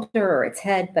 it's shoulder or it's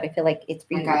head, but I feel like it's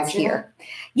here.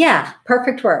 Yeah,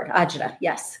 perfect word, agita.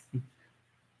 Yes.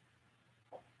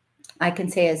 I can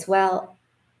say as well,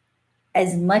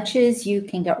 as much as you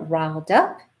can get riled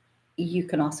up, you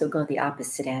can also go the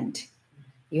opposite end.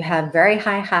 You have very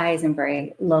high highs and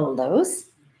very low lows.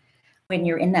 When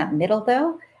you're in that middle,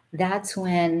 though, that's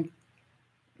when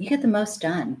you get the most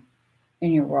done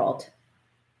in your world.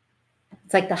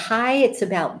 It's like the high, it's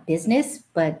about business,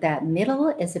 but that middle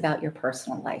is about your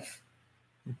personal life.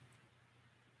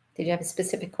 Did you have a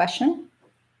specific question?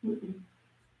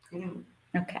 No.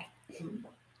 Okay.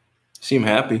 Seem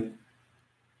happy.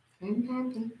 I'm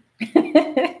happy.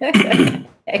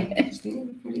 It's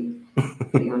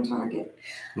pretty on target.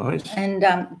 Nice. And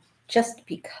just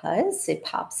because it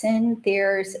pops in,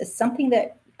 there's something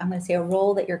that I'm going to say a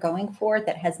role that you're going for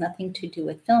that has nothing to do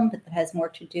with film, but that has more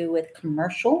to do with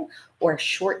commercial or a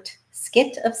short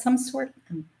skit of some sort.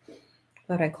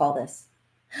 What do I call this?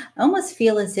 I almost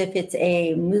feel as if it's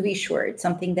a movie short,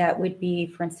 something that would be,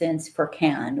 for instance, for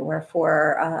Cannes or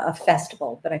for a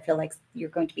festival, but I feel like you're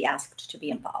going to be asked to be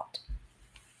involved.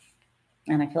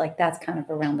 And I feel like that's kind of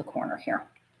around the corner here.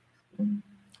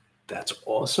 That's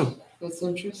awesome. That's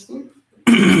interesting.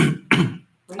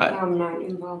 Right now, I'm not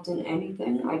involved in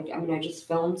anything. I mean, I just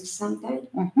filmed something,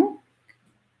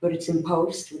 but it's in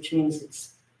post, which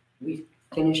means we've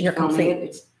finished filming complete. it.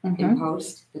 It's in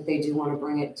post, but they do want to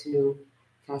bring it to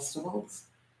festivals.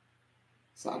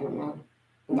 So I don't know.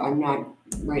 But I'm not,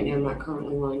 right now, I'm not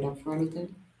currently lined up for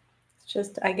anything. It's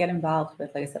just, I get involved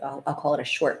with, like I said, I'll call it a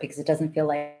short because it doesn't feel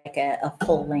like a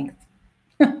full length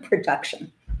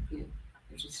production. Yeah,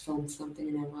 I just filmed something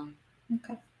in LA.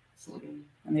 Okay. So I don't know.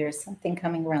 And there's something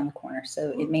coming around the corner.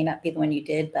 So it may not be the one you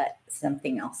did, but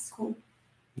something else. Cool.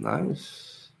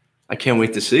 Nice. I can't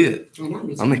wait to see it. I know,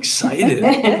 me too. I'm excited.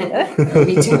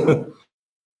 Me too.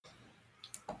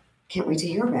 Can't wait to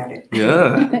hear about it.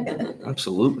 Yeah,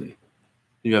 absolutely.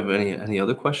 Do you have any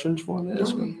other questions for me? No,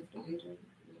 I don't.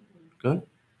 Good.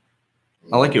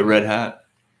 I like your red hat.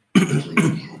 I like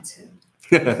your hat too.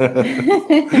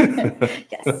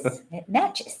 Yes, it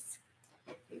matches.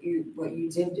 What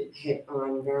you did hit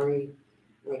on very,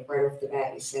 like right off the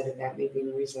bat, you said about me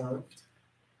being reserved,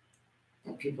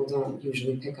 that people don't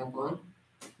usually pick up on,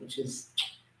 which is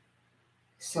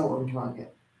so on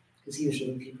target. Because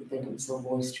usually people think I'm so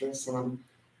boisterous and I'm,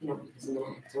 because I'm an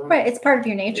actor. Right, it's part of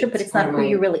your nature, but it's not who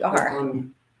you really are.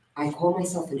 I call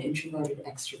myself an introverted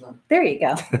extrovert. There you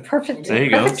go. Perfect. There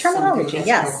you go. Perfect terminology.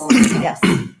 Yes. Yes.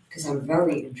 Because I'm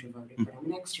very introverted, but I'm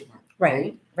an extrovert.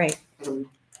 Right.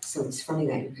 So it's funny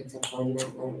that you picked up on that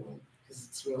right away, because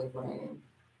it's really what I am.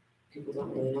 People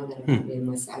don't really know that about me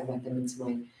unless I let them into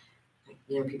my,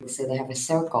 people say they have a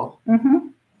circle.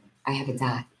 I have a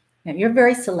dot. Yeah, you're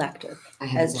very selective.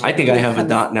 I think I have a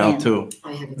dot now too.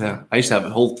 I have a dot. Yeah, I used to have a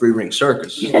whole 3-ring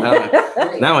circus.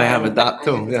 Yeah. Now I have a dot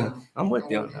too. Yeah, I'm with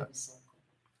you on I have that. a circle.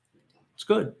 It's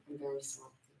good. I'm very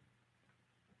selective.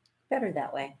 Better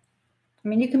that way. I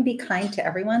mean, you can be kind to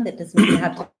everyone. That doesn't mean you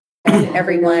have to have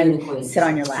everyone sit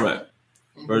on your lap. Right.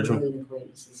 I have Virgil? a million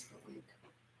acquaintances for like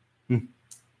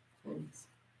friends.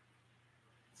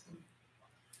 So,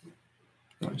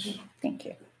 Nice. Thank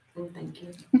you. oh, thank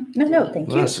you. No, thank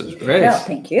you. Well, this is great. No,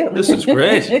 thank you. This is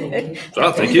great.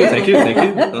 Oh, thank you. No,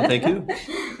 thank you.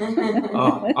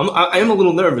 I am a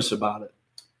little nervous about it.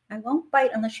 I won't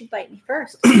bite unless you bite me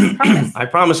first. I promise. I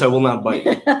promise I will not bite.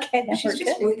 Okay, then we're She's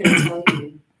just good. really going to tell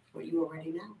you what you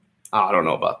already know. Oh, I don't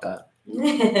know about that.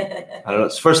 I don't know.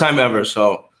 It's the first time ever,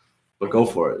 but go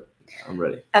for it. I'm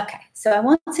ready. Okay, so I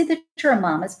won't say that you're a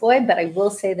mama's boy, but I will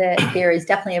say that there is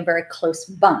definitely a very close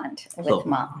bond with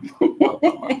mom.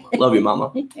 Love you,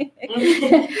 mama.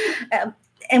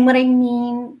 And what I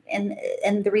mean,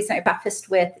 and the reason I prefaced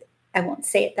with, I won't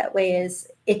say it that way, is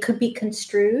it could be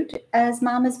construed as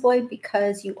mama's boy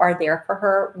because you are there for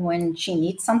her when she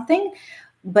needs something,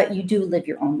 but you do live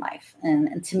your own life.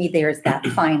 And to me, there's that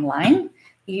fine line.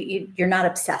 You're not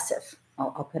obsessive.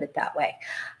 I'll put it that way.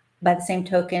 by the same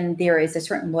token, there is a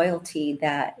certain loyalty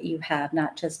that you have,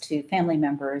 not just to family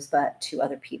members, but to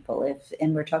other people.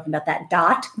 And we're talking about that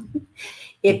dot,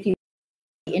 if you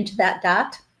into that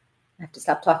dot, I have to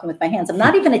stop talking with my hands. I'm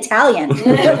not even Italian.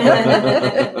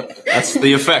 That's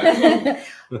the effect.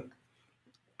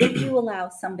 If you allow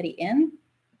somebody in,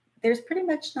 there's pretty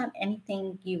much not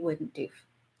anything you wouldn't do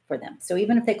for them. So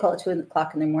even if they call at 2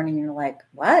 o'clock in the morning, and you're like,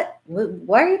 what?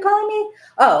 Why are you calling me?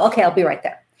 Oh, okay, I'll be right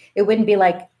there. It wouldn't be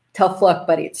like, tough luck,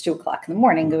 buddy, it's 2 o'clock in the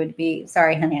morning. It would be,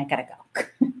 sorry, honey, I gotta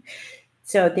go.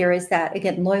 So there is that.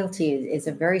 Again, loyalty is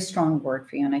a very strong word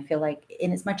for you. And I feel like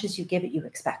in as much as you give it, you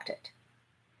expect it.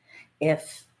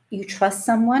 If you trust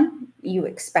someone, you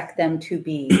expect them to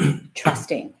be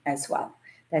trusting as well.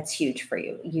 That's huge for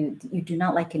you. You do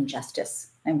not like injustice.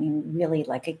 I mean, really,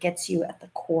 like, it gets you at the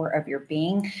core of your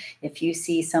being. If you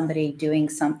see somebody doing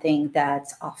something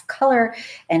that's off color,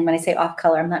 and when I say off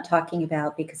color, I'm not talking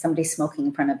about because somebody's smoking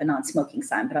in front of a non-smoking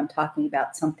sign, but I'm talking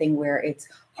about something where it's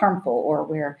harmful, or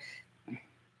where,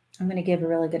 I'm going to give a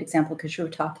really good example because you were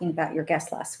talking about your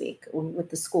guest last week with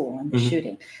the school and the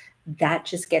shooting. That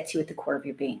just gets you at the core of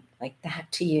your being. Like, that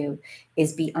to you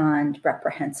is beyond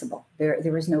reprehensible.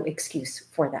 There is no excuse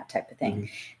for that type of thing.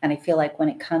 And I feel like when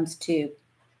it comes to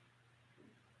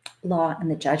law and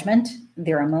the judgment,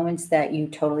 there are moments that you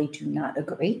totally do not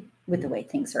agree with the way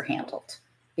things are handled,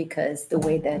 because the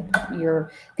way that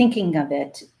you're thinking of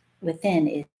it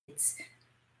within, it's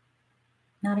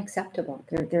not acceptable.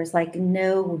 There's like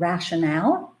no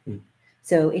rationale.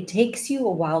 So it takes you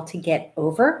a while to get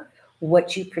over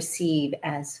what you perceive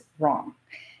as wrong.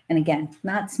 And again,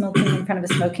 not smoking in front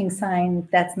of a smoking sign,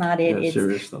 that's not it. Yeah,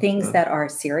 it's things that are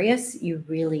serious, you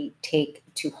really take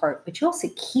to heart, but you also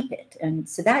keep it. And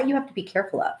so that you have to be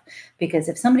careful of, because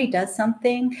if somebody does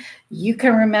something, you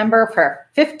can remember for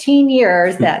 15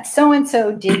 years that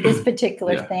so-and-so did this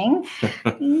particular thing.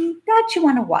 That you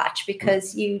want to watch,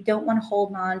 because you don't want to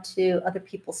hold on to other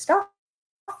people's stuff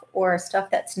or stuff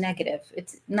that's negative.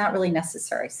 It's not really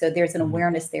necessary. So there's an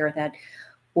awareness there that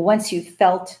once you've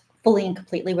felt fully and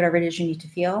completely whatever it is you need to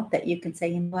feel, that you can say,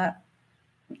 you know what,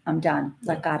 I'm done.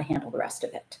 Let God handle the rest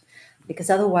of it. Because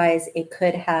otherwise it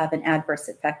could have an adverse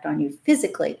effect on you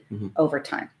physically over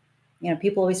time. You know,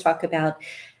 people always talk about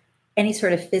any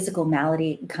sort of physical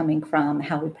malady coming from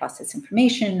how we process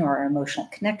information or our emotional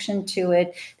connection to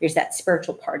it. There's that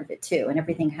spiritual part of it too. And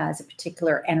everything has a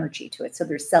particular energy to it. So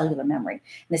there's cellular memory.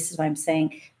 And this is why I'm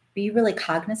saying, be really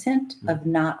cognizant of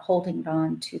not holding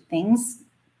on to things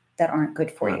that aren't good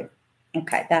for you.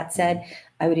 Okay. That said,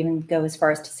 I would even go as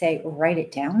far as to say, write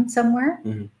it down somewhere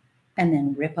and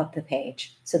then rip up the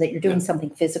page so that you're doing something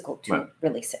physical to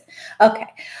release it. Okay.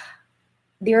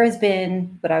 There has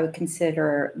been what I would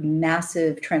consider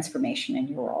massive transformation in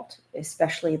your world,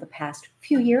 especially the past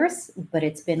few years, but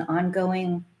it's been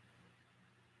ongoing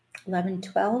 11,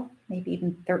 12, maybe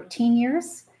even 13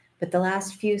 years. But the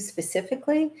last few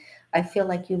specifically, I feel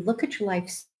like you look at your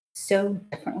life so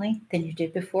differently than you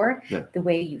did before. The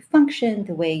way you function,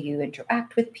 the way you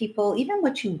interact with people, even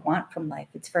what you want from life,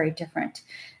 it's very different.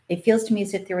 It feels to me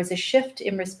as if there was a shift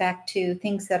in respect to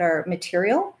things that are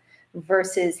material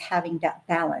versus having that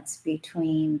balance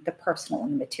between the personal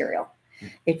and the material.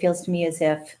 It feels to me as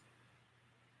if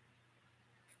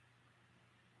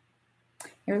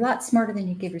you're a lot smarter than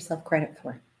you give yourself credit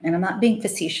for. And I'm not being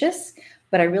facetious,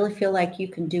 but I really feel like you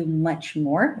can do much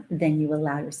more than you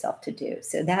allow yourself to do.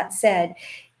 So that said,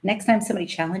 next time somebody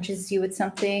challenges you with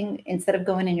something, instead of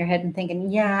going in your head and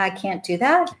thinking, yeah, I can't do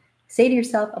that, say to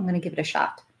yourself, I'm going to give it a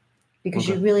shot, because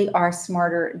you really are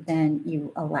smarter than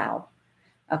you allow.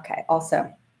 Okay.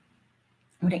 Also,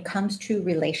 when it comes to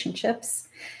relationships,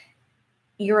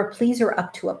 you're a pleaser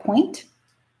up to a point,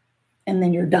 and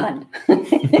then you're done.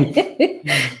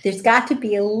 There's got to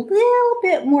be a little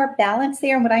bit more balance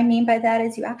there. And what I mean by that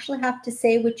is you actually have to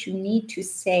say what you need to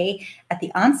say at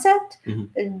the onset.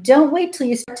 Don't wait till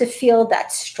you start to feel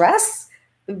that stress,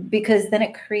 because then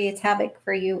it creates havoc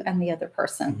for you and the other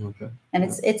person. And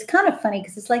it's kind of funny,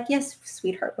 because it's like, yes,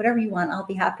 sweetheart, whatever you want, I'll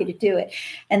be happy to do it.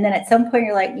 And then at some point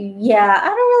you're like, yeah, I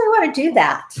don't really want to do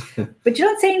that. But you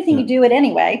don't say anything, you do it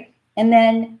anyway. And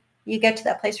then you get to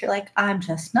that place where you're like, I'm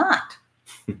just not.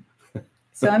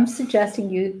 So I'm suggesting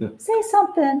you say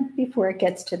something before it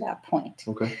gets to that point.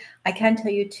 I can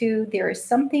tell you too, there is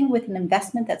something with an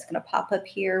investment that's going to pop up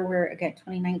here where, again,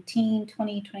 2019,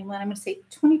 2021, I'm going to say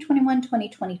 2021,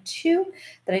 2022,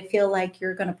 that I feel like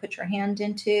you're going to put your hand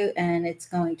into, and it's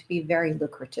going to be very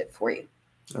lucrative for you.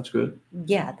 That's good.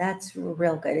 Yeah, that's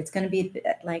real good. It's going to be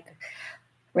like,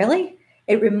 really?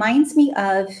 It reminds me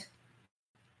of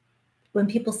when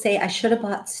people say, I should have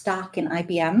bought stock in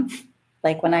IBM.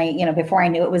 Like when before I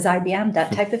knew it was IBM,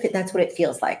 that type of it, that's what it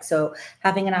feels like. So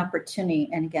having an opportunity,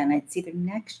 and again, it's either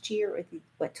next year or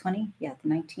the 20? Yeah, the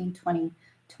 19, 20,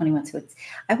 21. So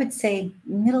I would say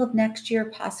middle of next year,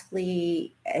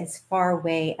 possibly as far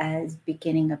away as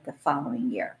beginning of the following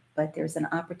year. But there's an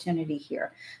opportunity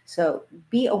here. So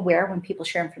be aware when people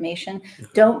share information.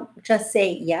 Don't just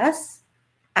say yes.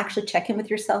 Actually check in with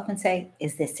yourself and say,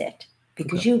 is this it?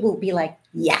 Because you will be like,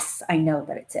 yes, I know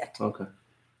that it's it. Okay.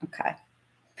 Okay.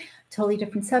 Totally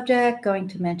different subject. Going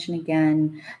to mention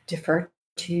again, defer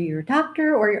to your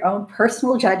doctor or your own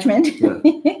personal judgment. Yeah.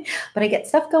 But I get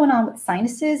stuff going on with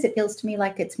sinuses. It feels to me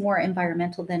like it's more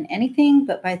environmental than anything.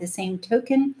 But by the same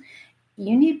token,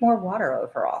 you need more water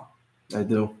overall. I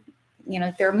do.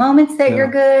 There are moments that you're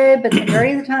good, but the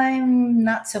majority of the time,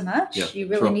 not so much. Yeah, you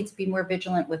really need to be more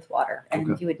vigilant with water,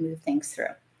 and you would move things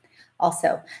through.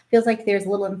 Also, feels like there's a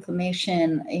little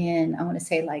inflammation in, I want to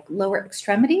say, like lower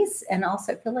extremities. And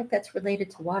also I feel like that's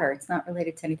related to water. It's not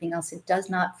related to anything else. It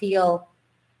doesn't feel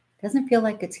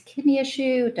like it's a kidney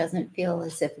issue. It doesn't feel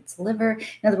as if it's liver.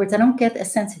 In other words, I don't get a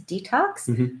sense of detox.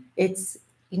 Mm-hmm. It's,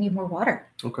 you need more water.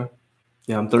 Okay.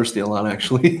 Yeah, I'm thirsty a lot,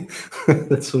 actually.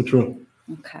 That's so true.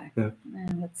 Okay. Yeah.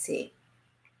 And let's see.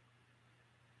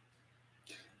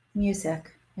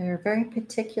 Music. You're very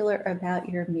particular about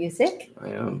your music. I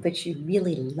am. But you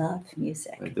really love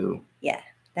music. I do. Yeah.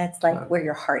 That's like where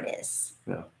your heart is.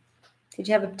 Yeah. Did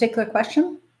you have a particular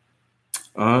question?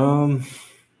 I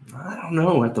don't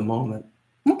know at the moment.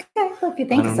 Okay. Well, if you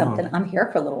think of something, I'm here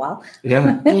for a little while. Yeah. Yeah,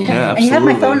 absolutely. And you have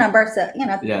my phone number, so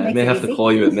Yeah, I may have to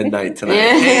call you at midnight tonight.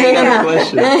 I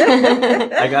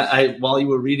got a question. While you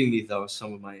were reading these, though,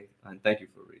 some of my, and thank you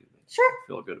for reading them. Sure. I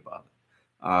feel good about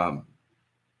it.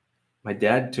 My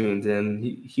dad tuned in.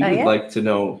 He would like to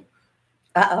know.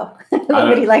 What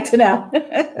would he like to know?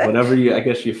 Whatever I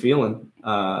guess you're feeling.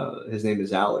 His name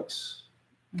is Alex.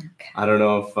 Okay. I don't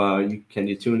know if can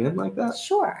you tune in like that?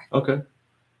 Sure. Okay.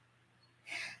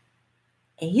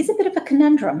 He's a bit of a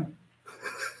conundrum.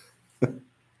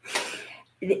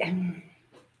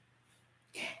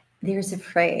 There's a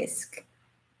phrase,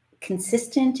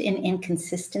 consistent in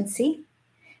inconsistency.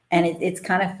 And it's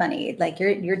kind of funny. Like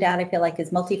your dad, I feel like,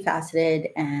 is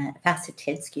multifaceted and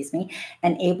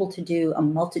and able to do a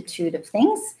multitude of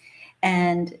things.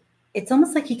 And it's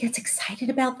almost like he gets excited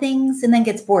about things and then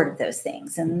gets bored of those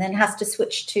things and then has to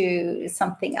switch to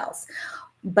something else.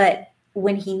 But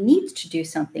when he needs to do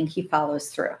something, he follows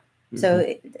through. Mm-hmm.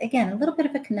 So again, a little bit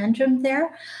of a conundrum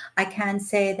there. I can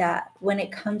say that when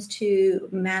it comes to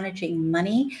managing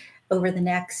money over the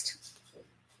next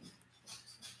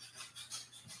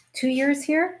 2 years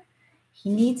here, he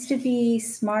needs to be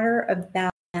smarter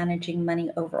about managing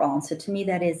money overall. And so to me,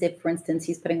 that is if, for instance,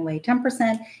 he's putting away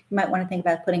 10%, you might want to think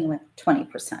about putting away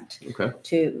 20%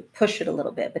 to push it a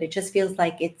little bit. But it just feels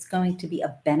like it's going to be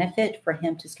a benefit for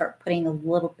him to start putting a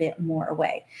little bit more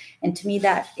away. And to me,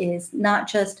 that is not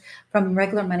just from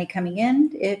regular money coming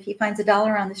in. If he finds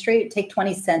 $1 on the street, take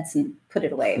 20 cents and put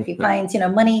it away. If he finds,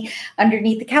 money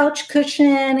underneath the couch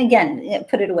cushion, again,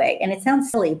 put it away. And it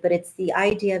sounds silly, but it's the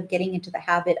idea of getting into the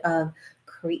habit of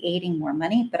creating more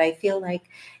money. But I feel like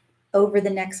over the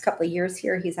next couple of years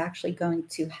here, he's actually going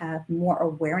to have more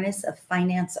awareness of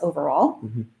finance overall.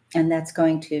 Mm-hmm. And that's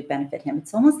going to benefit him.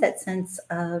 It's almost that sense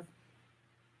of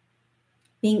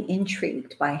being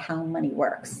intrigued by how money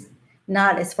works,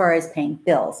 not as far as paying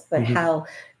bills, but how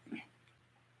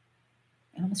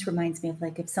it almost reminds me of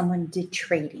like if someone did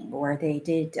trading or they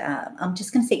did, I'm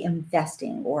just going to say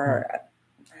investing or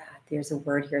there's a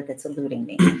word here that's eluding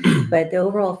me, but the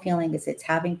overall feeling is it's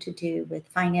having to do with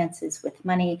finances, with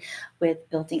money, with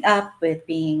building up, with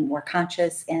being more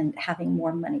conscious and having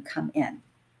more money come in.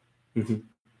 Mm-hmm.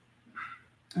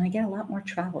 And I get a lot more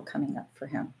travel coming up for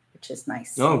him, which is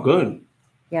nice. Oh, good.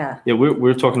 Yeah. Yeah,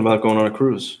 we're talking about going on a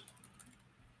cruise.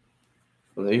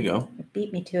 Well, there you go. It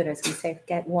beat me to it. I was going to say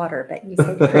get water, but you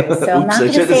said cruise. So I'm not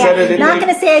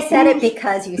going to say I said it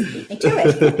because you beat me to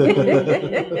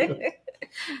it.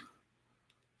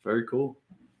 Very cool.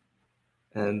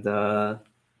 And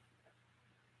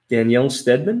Danielle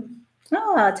Stedman.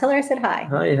 Oh, tell her I said hi.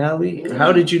 Hi, Hallie.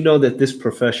 How did you know that this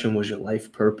profession was your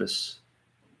life purpose?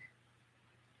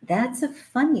 That's a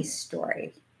funny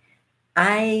story.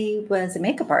 I was a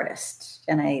makeup artist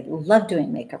and I love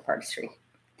doing makeup artistry.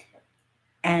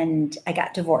 And I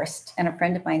got divorced. And a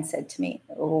friend of mine said to me,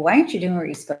 why aren't you doing what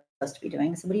you're supposed to be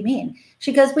doing? I said, what do you mean?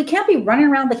 She goes, we can't be running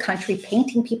around the country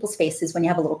painting people's faces when you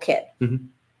have a little kid. Mm-hmm.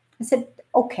 I said,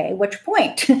 okay, what's your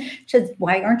point? She said,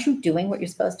 why aren't you doing what you're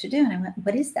supposed to do? And I went,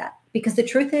 what is that? Because the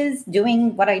truth is,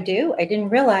 doing what I do, I didn't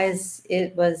realize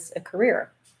it was a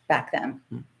career back then.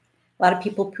 Mm-hmm. A lot of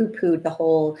people poo-pooed the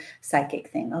whole psychic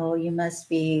thing. Oh, you must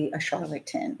be a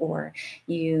charlatan, or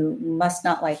you must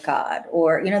not like God,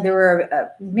 or, there were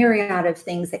a myriad of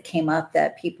things that came up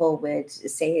that people would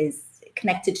say is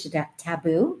connected to that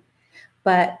taboo.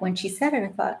 But when she said it, I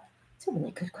thought, it's a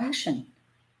really good question.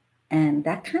 And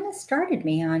that kind of started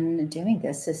me on doing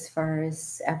this as far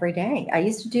as every day. I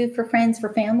used to do for friends, for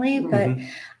family, but I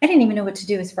didn't even know what to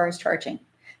do as far as charging.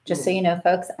 Just so you know,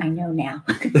 folks, I know now.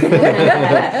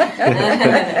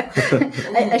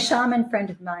 A shaman friend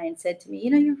of mine said to me,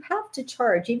 you have to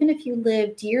charge. Even if you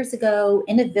lived years ago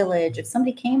in a village, if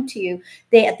somebody came to you,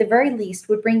 they at the very least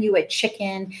would bring you a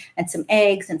chicken and some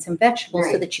eggs and some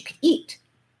vegetables so that you could eat.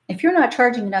 If you're not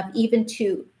charging enough even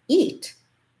to eat,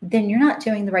 then you're not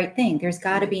doing the right thing. There's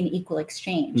got to be an equal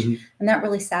exchange. And that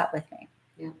really sat with me.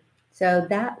 Yeah. So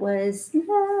that was,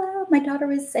 my daughter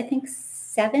was, I think,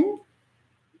 7,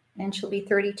 and she'll be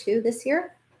 32 this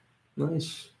year.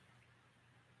 Nice.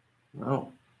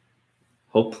 Wow.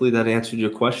 Hopefully that answered your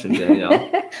question, Danielle.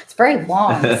 It's very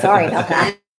long. Sorry about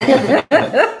that.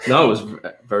 No, it was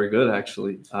very good,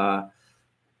 actually.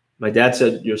 My dad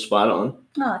said you're spot on.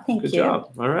 Oh, thank you. Good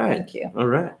job. All right. Thank you. All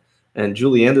right. And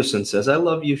Julie Anderson says, I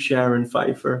love you, Sharon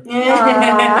Pfeiffer. How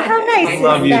nice I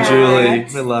love you, that? Julie.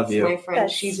 I love you. My friend,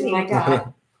 That's she's sweet. my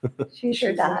dad. She's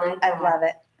your She's dad. my I dad. love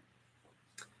it.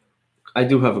 I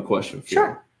do have a question for you.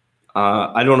 Sure.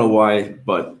 I don't know why,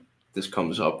 but this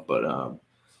comes up. But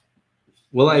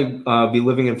will I be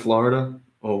living in Florida,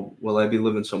 or will I be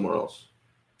living somewhere else?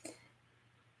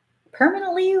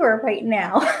 Permanently or right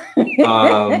now? I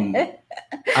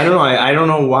don't know. I don't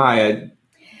know why.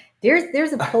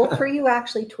 There's a pull for you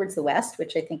actually towards the west,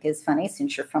 which I think is funny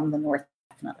since you're from the north.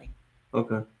 Definitely,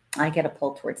 Okay. I get a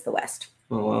pull towards the west.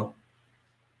 Oh, wow.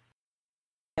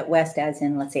 West, as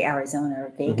in, let's say, Arizona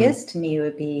or Vegas. To me, it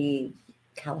would be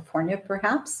California,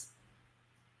 perhaps,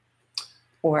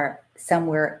 or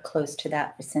somewhere close to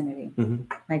that vicinity.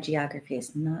 My geography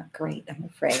is not great, I'm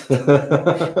afraid.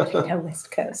 I know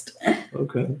West Coast.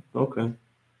 Okay.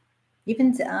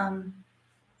 Even,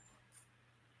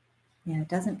 it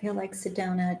doesn't feel like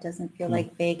Sedona. It doesn't feel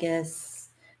like Vegas.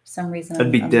 For some reason,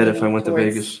 I'd be I'm dead if I leaning went to towards-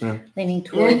 Vegas. Yeah. Leaning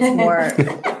towards more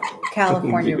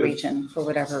California good. region for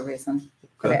whatever reason.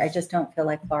 But Okay. I just don't feel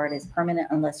like Florida is permanent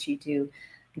unless you do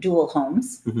dual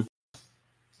homes.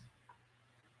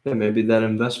 Yeah, maybe that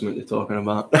investment you're talking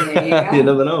about. There you go. You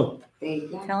never know. There you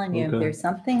go. I'm telling you, Okay. there's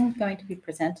something going to be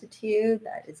presented to you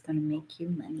that is going to make you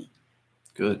money.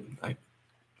 Good.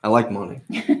 I like money,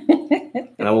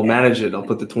 and I will manage it. I'll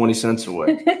put the 20 cents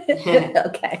away.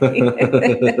 Okay.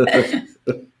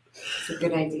 It's a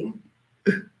good idea.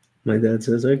 My dad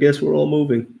says, I guess we're all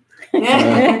moving.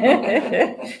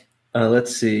 It's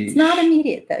Let's see. not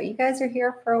immediate, though. You guys are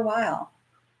here for a while.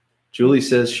 Julie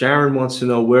says, Sharon wants to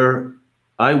know where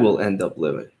I will end up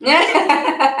living.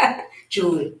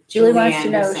 Julie. Julie wants to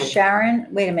know Anderson. Sharon.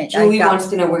 Wait a minute. Julie I got- wants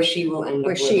to know where she will end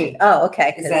where up she. living. Oh,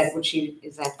 okay. Is that what she?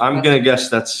 Is that? the I'm question? going to guess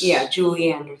that's. Yeah,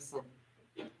 Julie Anderson.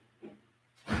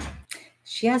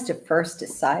 She has to first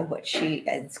decide what she.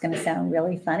 It's going to sound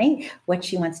really funny. What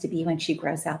she wants to be when she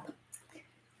grows up.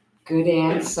 Good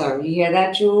answer. You hear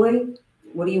that, Julie?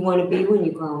 What do you want to be when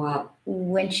you grow up?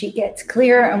 When she gets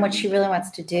clear on what she really wants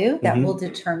to do, that Mhm. will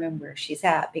determine where she's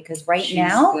at. Because right She's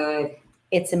now, good.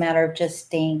 it's a matter of just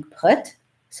staying put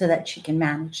so that she can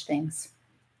manage things.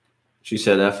 She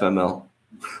said FML.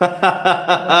 What's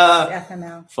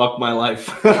FML? Fuck my life.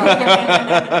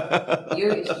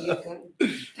 You're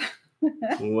good.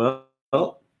 Well,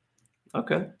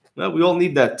 okay. Well, we all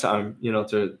need that time, to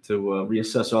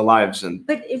reassess our lives. And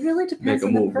But it really depends Make a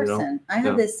on the move, person. I have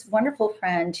Yeah. this wonderful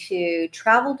friend who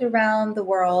traveled around the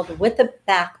world with a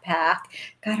backpack,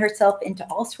 got herself into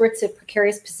all sorts of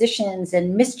precarious positions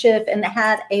and mischief, and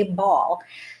had a ball.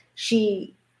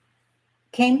 She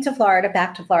came to Florida,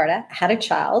 back to Florida, had a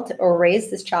child or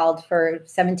raised this child for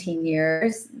 17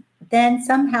 years, then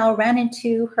somehow ran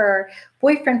into her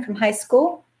boyfriend from high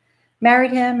school,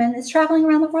 married him, and is traveling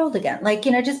around the world again.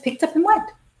 Just picked up and went.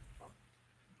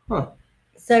 Huh.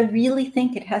 So I really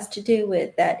think it has to do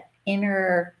with that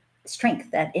inner strength,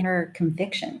 that inner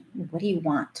conviction. What do you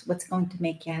want? What's going to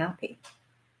make you happy?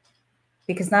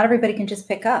 Because not everybody can just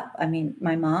pick up. I mean,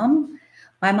 my mom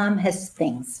has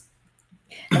things.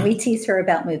 And we tease her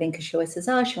about moving because she always says,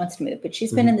 oh, she wants to move. But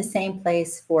she's been in the same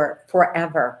place for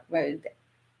forever,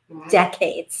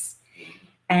 decades.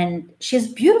 And she has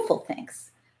beautiful things.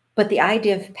 But the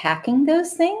idea of packing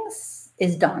those things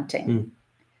is daunting.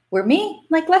 Where me,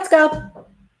 let's go.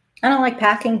 I don't like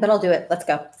packing, but I'll do it. Let's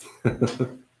go.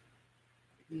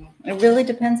 Yeah. It really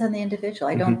depends on the individual.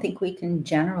 I don't think we can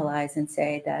generalize and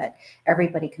say that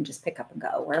everybody can just pick up and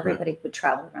go, or everybody would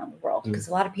travel around the world, because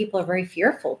a lot of people are very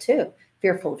fearful too.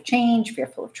 Fearful of change,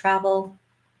 fearful of travel,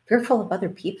 fearful of other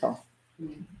people.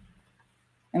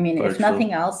 I mean, Very if true.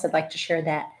 nothing else, I'd like to share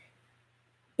that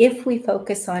if we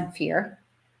focus on fear,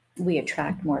 we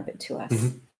attract more of it to us.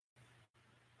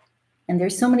 And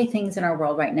there's so many things in our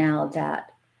world right now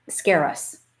that scare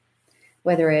us,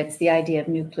 whether it's the idea of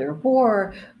nuclear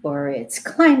war, or it's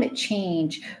climate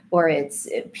change, or it's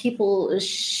people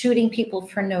shooting people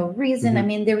for no reason. I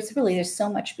mean, there's so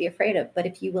much to be afraid of. But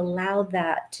if you allow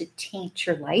that to taint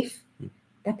your life,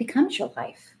 that becomes your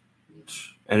life.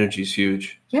 Energy's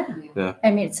huge. Yeah.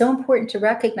 I mean, it's so important to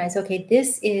recognize, okay,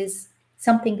 this is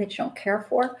something that you don't care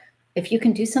for. If you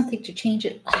can do something to change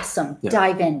it, awesome.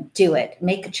 Dive in, do it,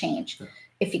 make a change.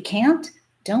 If you can't,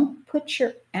 don't put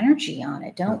your energy on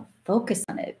it. Don't focus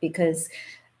on it, because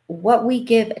what we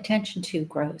give attention to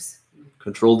grows.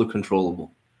 Control the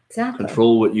controllable. Exactly.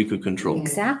 Control what you could control.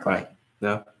 Exactly. Right.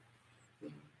 Yeah.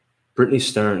 Brittany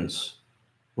Stearns.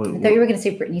 I thought you were going to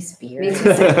say Britney Spears.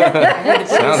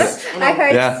 Sounded. I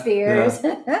heard Yeah, Spears.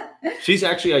 She's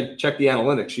actually, I checked the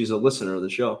analytics. She's a listener of the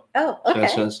show. Oh, okay.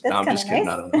 That's no, I'm just kidding.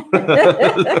 Nice. I don't know.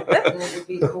 That would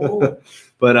be cool.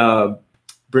 But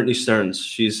Brittany Stearns,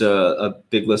 she's a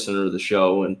big listener of the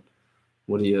show. And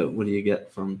what do you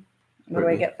get from What do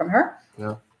I get from her?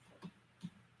 Yeah.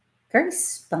 Very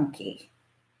spunky.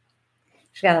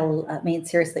 She got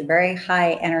seriously, very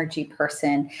high energy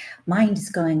person. Mind is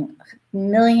going a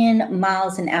million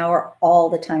miles an hour all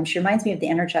the time. She reminds me of the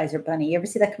Energizer Bunny. You ever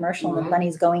see that commercial and the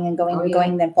bunny's going and going and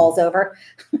going, then falls over?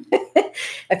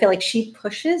 I feel like she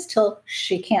pushes till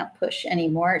she can't push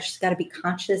anymore. She's got to be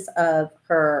conscious of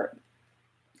her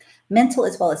mental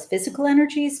as well as physical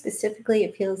energy. Specifically,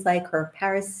 it feels like her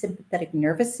parasympathetic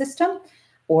nervous system,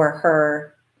 or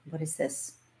her, what is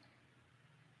this?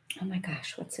 Oh my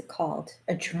gosh, what's it called?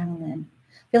 Adrenaline.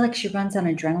 I feel like she runs on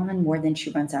adrenaline more than she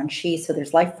runs on chi. So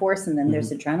there's life force and then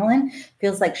there's adrenaline.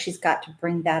 Feels like she's got to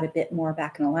bring that a bit more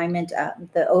back in alignment.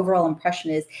 The overall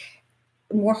impression is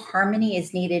more harmony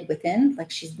is needed within. Like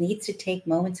she needs to take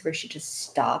moments where she just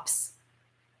stops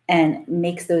and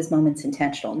makes those moments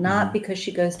intentional, not because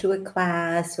she goes to a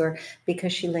class or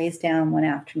because she lays down one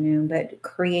afternoon, but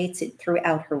creates it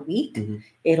throughout her week.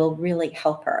 It'll really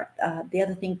help her. The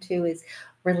other thing too is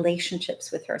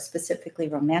relationships with her, specifically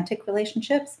romantic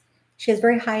relationships. She has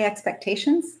very high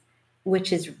expectations,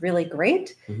 which is really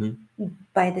great.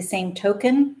 By the same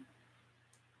token,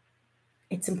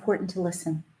 it's important to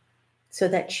listen so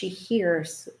that she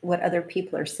hears what other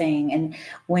people are saying. And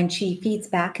when she feeds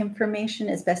back information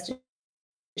as best as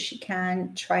she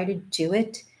can, try to do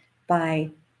it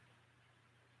by,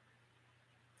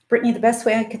 Brittany, the best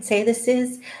way I could say this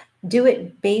is do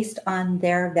it based on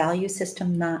their value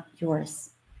system, not yours.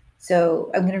 So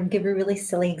I'm going to give you a really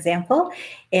silly example.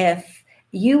 If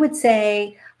you would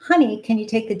say, honey, can you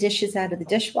take the dishes out of the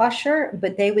dishwasher?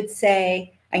 But they would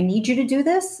say, I need you to do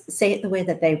this. Say it the way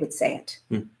that they would say it.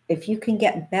 If you can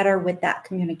get better with that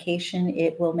communication,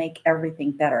 it will make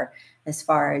everything better as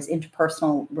far as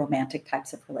interpersonal romantic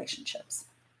types of relationships.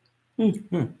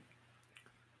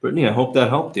 Brittany, I hope that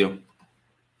helped you.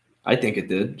 I think it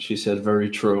did. She said, very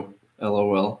true.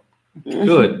 LOL.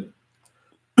 Good.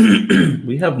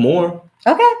 We have more.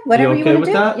 Okay. Whatever you okay want to with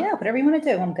do. that? Yeah, whatever you want to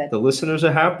do. I'm good. The listeners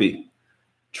are happy.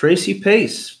 Tracy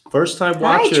Pace, first time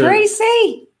watcher. Hi,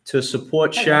 Tracy. To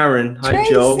support Sharon. Hi,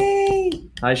 Tracy. Joe.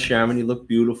 Hi, Sharon. You look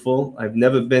beautiful. I've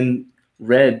never been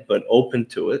read, but open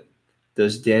to it.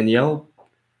 Does Danielle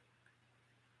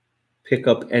pick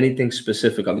up anything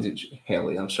specific? I mean,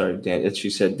 Haley, I'm sorry.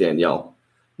 She said Danielle.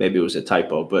 Maybe it was a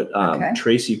typo, but Okay.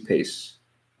 Tracy Pace.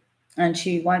 And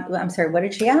I'm sorry, what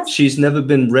did she ask? She's never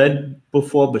been read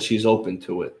before, but she's open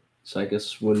to it. So I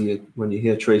guess when you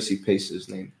hear Tracy Pace's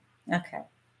name. Okay.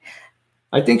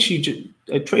 I think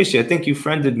Tracy, I think you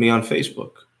friended me on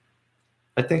Facebook.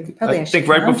 I think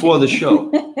right before the show.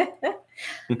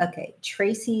 Okay.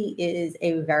 Tracy is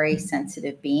a very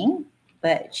sensitive being,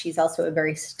 but she's also a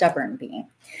very stubborn being.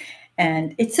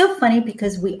 And it's so funny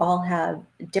because we all have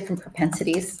different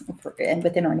propensities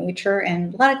within our nature.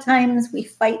 And a lot of times we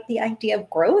fight the idea of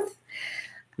growth.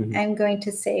 I'm going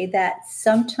to say that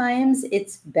sometimes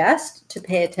it's best to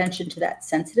pay attention to that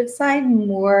sensitive side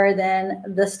more than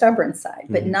the stubborn side,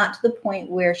 but not to the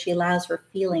point where she allows her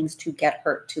feelings to get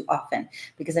hurt too often,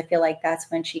 because I feel like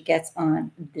that's when she gets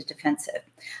on the defensive.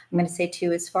 I'm going to say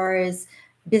too, as far as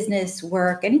business,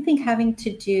 work, anything having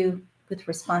to do with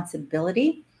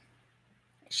responsibility,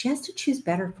 she has to choose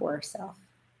better for herself.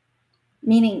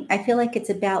 Meaning, I feel like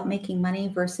it's about making money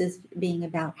versus being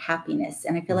about happiness.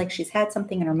 And I feel like she's had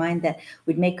something in her mind that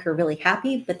would make her really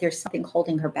happy, but there's something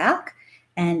holding her back.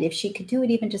 And if she could do it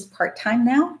even just part-time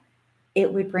now,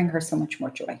 it would bring her so much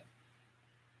more joy.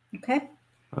 Okay?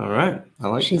 All right. I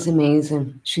like She's that.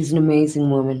 amazing. She's an amazing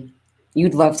woman.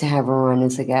 You'd love to have her on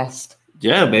as a guest.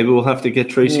 Yeah, maybe we'll have to get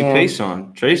Tracy Yeah. Pace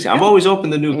on. Tracy, I'm always open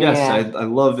to new guests. Yeah. I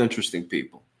love interesting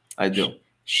people. I do.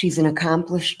 She's an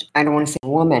accomplished, I don't want to say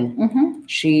woman. Mm-hmm.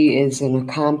 She is an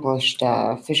accomplished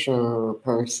fisher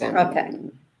person. Okay.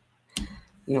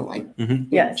 You know, like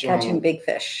Yes, giant catching big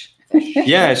fish.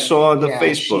 Yeah, I saw the Yeah,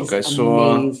 Facebook. she's I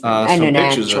saw amazing. some and an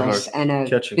pictures of her. actress and a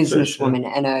catching fish,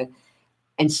 businesswoman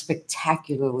and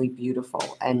spectacularly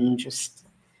beautiful and just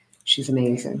she's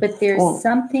amazing. But there's Cool.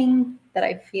 something that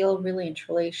I feel really and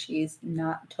truly she's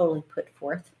not totally put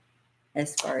forth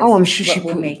as far as I'm sure what she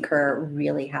will put- make her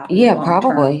really happy. Yeah, long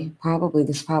term. probably.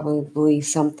 There's probably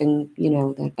something,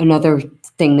 that another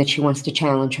thing that she wants to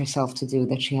challenge herself to do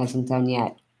that she hasn't done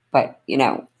yet. But,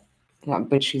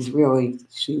 but she's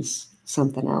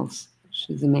something else.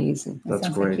 She's amazing. It That's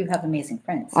sounds great. like you have amazing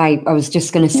friends. I was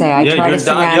just going to say, I Yeah, try you're to a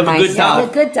dot. You surround have a good myself.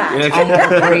 A good dot. Yeah.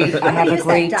 I have a Use that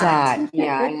great dot. dot.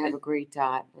 Yeah, I have a great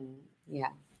dot. And yeah.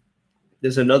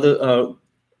 There's another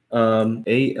Aline.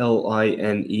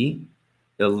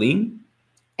 Aline?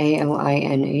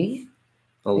 Aline.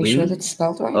 Are you sure that's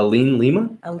spelled right? Aline Lima?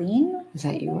 Aline? Is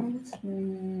that yours?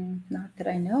 Not that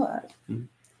I know of.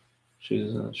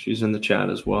 She's in the chat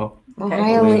as well. Oh, Okay. hi,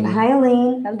 Aline. Hi,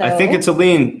 Aline. Hello. I think it's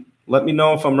Aline. Let me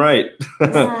know if I'm right.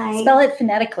 Hi. Spell it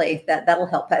phonetically. That'll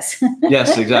help us.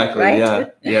 Yes, exactly.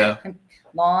 Right? Yeah.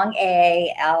 Long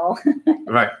A L.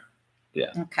 Right.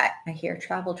 Okay. I hear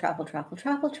travel.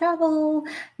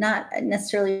 Not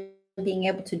necessarily being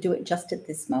able to do it just at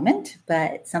this moment,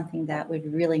 but something that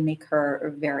would really make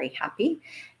her very happy.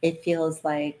 It feels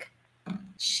like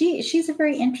she's a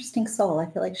very interesting soul. I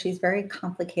feel like she's very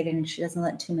complicated and she doesn't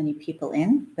let too many people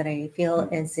in, but I feel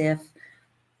as if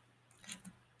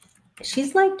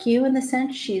she's like you in the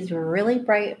sense she's really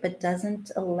bright, but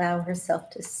doesn't allow herself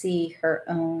to see her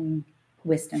own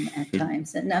wisdom at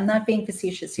times. And I'm not being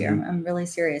facetious here. I'm really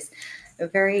serious. A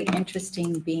very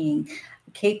interesting being,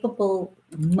 capable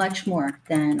much more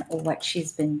than what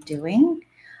she's been doing.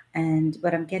 And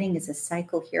what I'm getting is a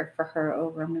cycle here for her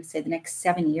over, I'm going to say the next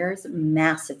 7 years,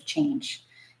 massive change.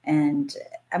 And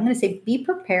I'm going to say, be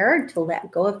prepared to let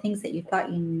go of things that you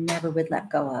thought you never would let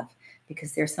go of,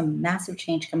 because there's some massive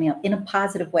change coming up in a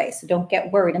positive way. So don't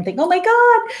get worried and think, oh my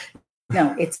God.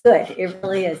 No, it's good. It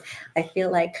really is. I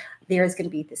feel like there's going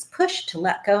to be this push to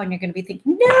let go and you're going to be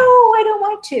thinking, no, I don't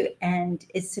want to. And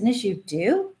as soon as you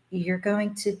do, you're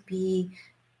going to be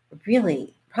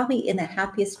really probably in the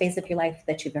happiest phase of your life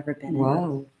that you've ever been in.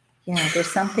 Wow. Yeah, there's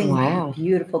something Wow.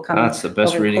 beautiful coming. That's the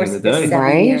best over reading course of the day. this 7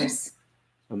 Right? years.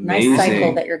 Amazing. Nice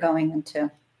cycle that you're going into.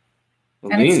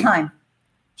 And Aline, it's time.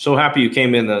 so happy you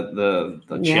came in the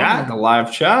Yeah. chat, the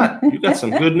live chat. You got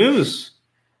some good news.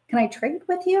 Can I trade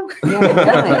with you?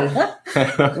 Yeah,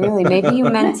 really. Maybe you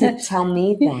meant to tell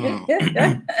me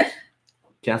that.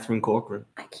 Catherine Corcoran.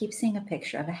 I keep seeing a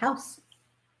picture of a house.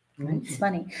 Right. It's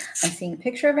funny. I'm seeing a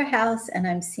picture of a house and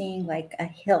I'm seeing like a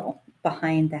hill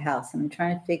behind the house. And I'm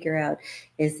trying to figure out,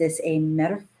 is this a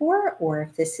metaphor or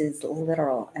if this is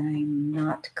literal? And I'm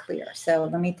not clear. So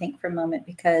let me think for a moment,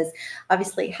 because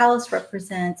obviously house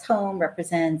represents home,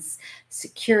 represents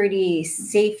security,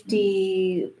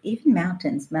 safety, even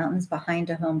mountains. Mountains behind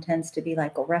a home tends to be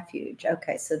like a refuge.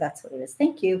 Okay, so that's what it is.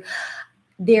 Thank you.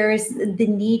 There's the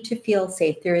need to feel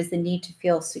safe. There is the need to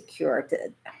feel secure.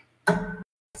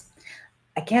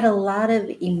 I get a lot of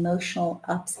emotional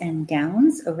ups and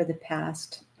downs over the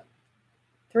past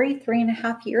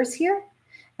 3.5 years here.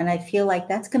 And I feel like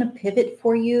that's going to pivot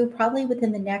for you probably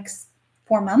within the next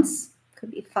 4 months,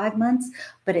 could be 5 months,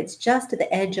 but it's just at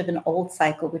the edge of an old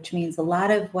cycle, which means a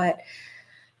lot of what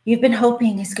you've been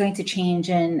hoping is going to change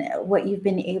and what you've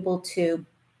been able to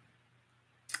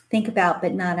think about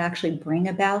but not actually bring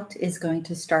about is going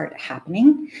to start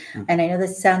happening. And I know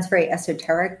this sounds very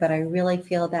esoteric, but I really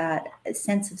feel that a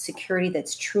sense of security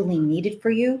that's truly needed for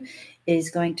you is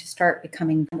going to start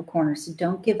becoming the corner. So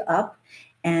don't give up.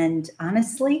 And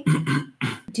honestly,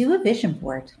 do a vision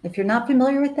board. If you're not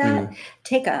familiar with that,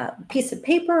 take a piece of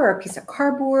paper or a piece of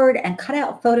cardboard and cut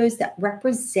out photos that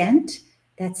represent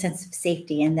that sense of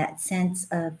safety and that sense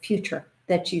of future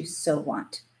that you so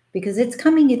want. Because it's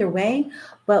coming either way,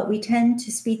 but we tend to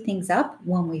speed things up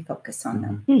when we focus on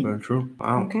them. Very true.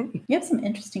 Wow. Okay. You have some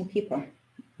interesting people.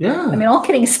 Yeah. I mean, all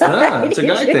kidding aside. Yeah, it's a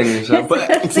guy thing. So, but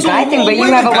It's a guy thing, but you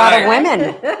have a lot of women.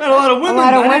 Not a lot of women. A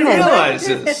lot of I didn't women. realize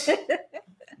this.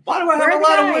 Why do I have a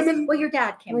lot of women? Well, your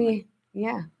dad came. We-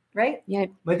 Yeah. right? Yeah.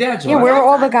 My dad's Yeah, on. we're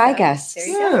all the on, guy so guests. there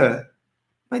you go. Yeah.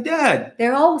 My dad. They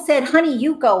all said, honey,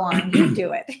 you go on, you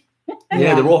do it.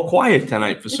 Yeah, they're all quiet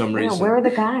tonight for some Yeah, reason. where are the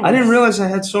guys? I didn't realize I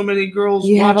had so many girls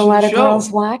you have a watching lot the of show.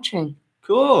 girls watching.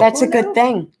 Cool. That's a Well, good no.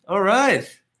 thing. All right.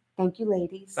 Thank you,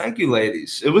 ladies. Thank you,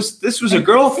 ladies. This was a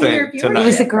girl Increasing your thing viewership, tonight. It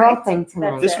was a girl right? thing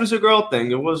tonight. That's This it. was a girl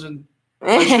thing. It wasn't.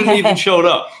 I shouldn't have even showed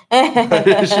up.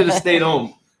 I should have stayed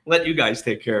home. Let you guys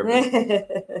take care of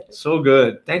it. So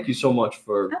good. Thank you so much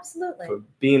for Absolutely.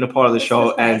 being a part of the This show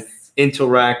was and nice.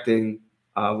 interacting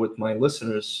with my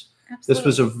listeners. Absolutely. This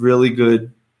was a really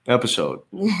good episode.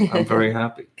 I'm very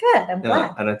happy. Good. I'm Yeah,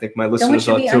 glad. and I think my Don't want listeners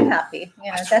you to are be too. unhappy.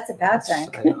 You know, that's a bad thing.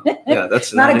 I know. Yeah, that's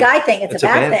It's not a guy thing. It's a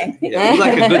bad thing. Yeah, it's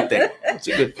like a good thing. It's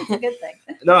a good thing. It's a good thing.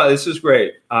 No, this is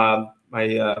great.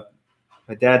 My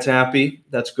dad's happy.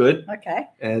 That's good. Okay.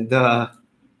 And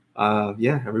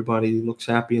yeah, everybody looks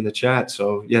happy in the chat.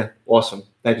 So yeah, awesome.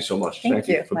 Thank you so much. Thank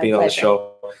you. for My being on the pleasure.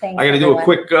 show. Thanks, I got to do a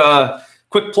everyone.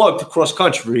 quick plug to Cross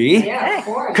Country Yeah, of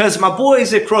course. because my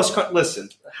boys at Cross Country. Listen,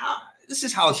 this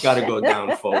is how it's got to go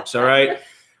down, folks. All right.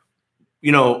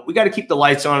 You know, we got to keep the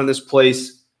lights on in this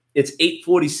place. It's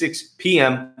 8:46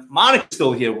 p.m. Monica's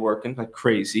still here working like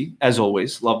crazy, as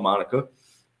always. Love Monica.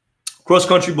 Cross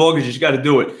Country Mortgages, you got to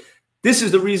do it. This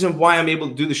is the reason why I'm able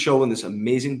to do the show in this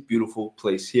amazing, beautiful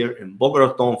place here in Boca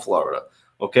Raton, Florida.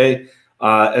 Okay?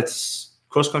 It's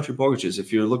Cross Country Mortgages.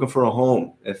 If you're looking for a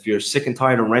home, if you're sick and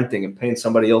tired of renting and paying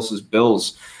somebody else's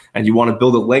bills, and you want to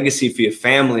build a legacy for your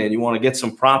family, and you want to get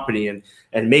some property and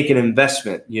make an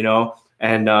investment, you know,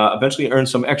 and eventually earn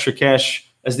some extra cash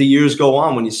as the years go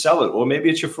on when you sell it, or maybe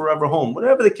it's your forever home,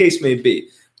 whatever the case may be.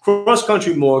 Cross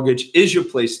Country Mortgage is your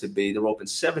place to be. They're open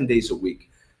 7 days a week,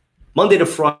 Monday to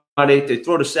Friday. They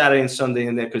throw the Saturday and Sunday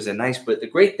in there because they're nice. But the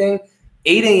great thing,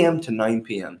 8 a.m. to 9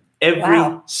 p.m. every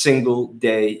Wow. single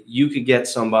day, you could get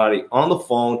somebody on the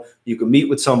phone. You can meet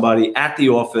with somebody at the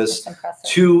office That's impressive.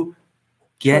 to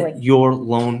get Really? your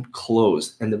loan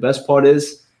closed. And the best part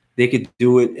is they could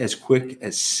do it as quick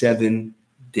as 7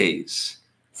 days.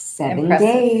 7 Impressive.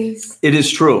 days. It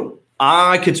is true.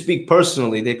 I could speak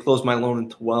personally. They closed my loan in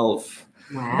 12.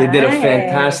 Wow. They did a Nice.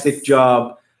 fantastic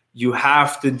job. You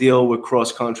have to deal with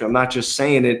Cross Country. I'm not just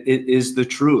saying it. It is the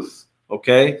truth.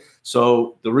 Okay?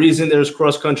 So the reason there's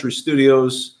Cross Country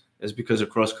Studios is because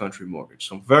of Cross Country Mortgage.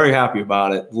 So I'm very happy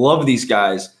about it. Love these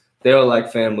guys. They're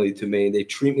like family to me. They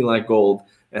treat me like gold,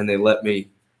 and they let me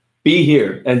be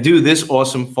here and do this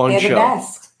awesome, fun They're show. the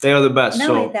best. They are the best. Not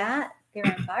So only that, their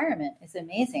environment is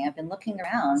amazing. I've been looking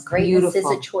around. It's Greatness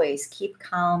beautiful. is a choice. Keep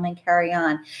calm and carry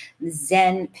on.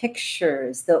 Zen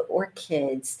pictures, the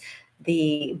orchids,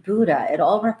 the Buddha. It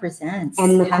all represents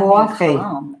And the having coffee.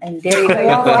 calm. And there you go.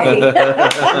 Oh Coffee.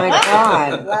 my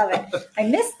God. Love it. I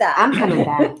missed that. I'm coming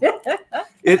back.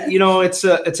 it's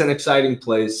an exciting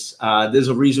place. There's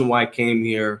a reason why I came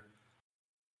here.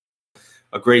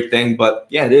 A great thing, but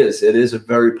yeah, it is. It is a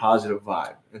very positive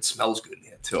vibe. It smells good in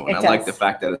here too, and It I like does. the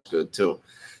fact that it's good too.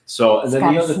 So, and It's then the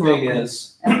gotta other smell thing good.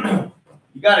 is,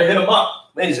 you got to hit them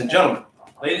up, ladies and gentlemen.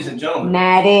 Ladies and gentlemen,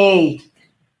 Maddie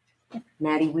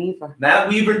Weaver. Matt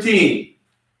Weaver team.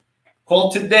 Call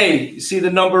today. You see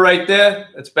the number right there?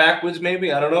 It's backwards,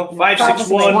 maybe. I don't know.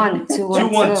 561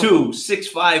 212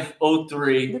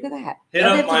 6503. Look at that. Hit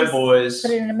Don't up have to my just boys.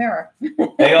 Put it in a mirror.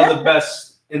 They are the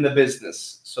best in the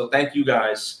business. So thank you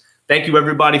guys. Thank you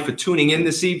everybody for tuning in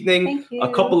this evening. Thank you.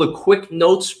 A couple of quick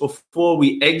notes before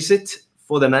we exit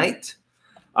for the night.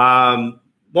 One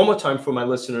more time for my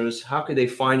listeners, how could they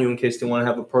find you in case they want to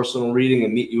have a personal reading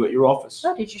and meet you at your office?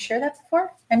 Oh, did you share that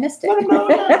before? I missed Let 'em know,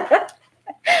 it.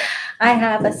 I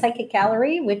have a psychic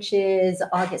gallery, which is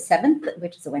August 7th,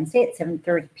 which is a Wednesday at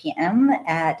 7:30 p.m.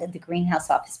 at the Greenhouse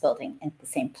Office Building. At the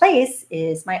same place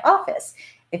is my office.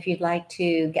 If you'd like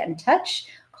to get in touch,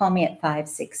 call me at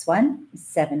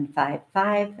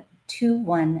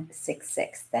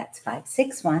 561-755-2166. That's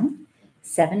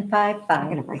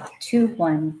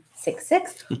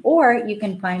 561-755-2166. Or you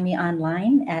can find me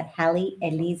online at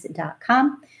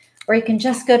HallieElise.com. Or you can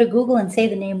just go to Google and say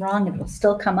the name wrong, and it'll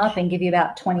still come up and give you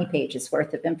about 20 pages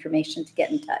worth of information to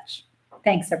get in touch.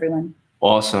 Thanks, everyone.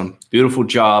 Awesome. Beautiful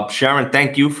job. Sharon,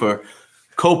 thank you for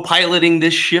co-piloting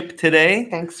this ship today.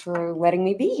 Thanks for letting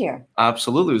me be here.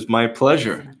 Absolutely. It was my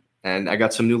pleasure. And I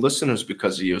got some new listeners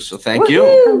because of you. So thank you.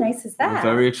 How nice is I'm that?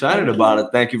 very excited about it.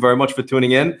 Thank you very much for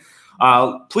tuning in.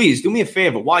 Please do me a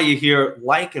favor. While you're here,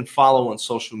 like and follow on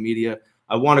social media.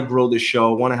 I want to grow this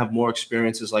show. I want to have more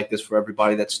experiences like this for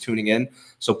everybody that's tuning in.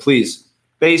 So please,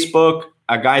 Facebook,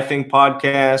 A Guy Thing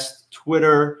Podcast,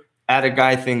 Twitter, @A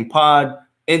Guy Thing Pod,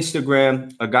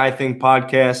 Instagram, A Guy Thing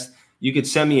Podcast. You could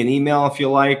send me an email if you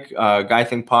like,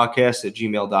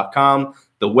 guythingpodcast@gmail.com.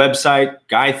 the website,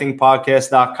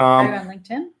 guythinkpodcast.com. Are you on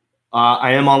LinkedIn?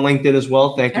 I am on LinkedIn as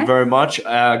well. Thank you Okay. very much.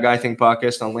 Guy Think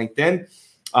Podcast on LinkedIn.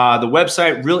 The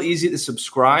website, real easy to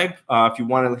subscribe. If you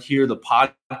want to hear the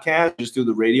podcast, just do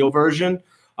the radio version.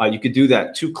 You could do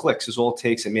that. 2 clicks is all it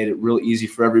takes. I made it real easy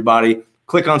for everybody.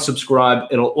 Click on subscribe.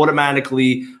 It'll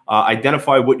automatically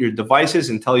identify what your device is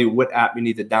and tell you what app you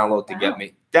need to download to get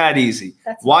me. That easy.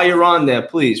 That's While you're on there,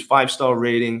 please, 5-star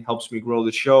rating helps me grow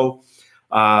the show.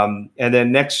 And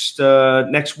then next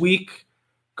week,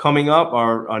 coming up,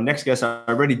 our next guest, I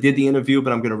already did the interview,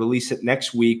 but I'm going to release it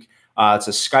next week. It's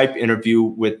a Skype interview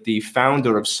with the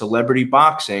founder of Celebrity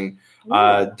Boxing,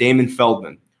 Damon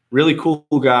Feldman. Really cool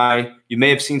guy. You may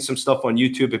have seen some stuff on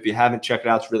YouTube. If you haven't, check it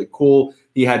out. It's really cool.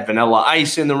 He had Vanilla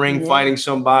Ice in the ring fighting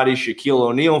somebody, Shaquille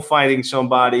O'Neal fighting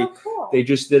somebody. Oh, cool. They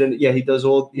just didn't. Yeah, he does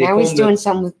all. Now he's doing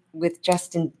something with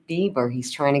Justin Bieber.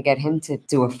 He's trying to get him to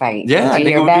do a fight. Yeah, I Did think you it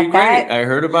hear would be about great. that? I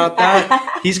heard about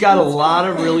that. He's got a lot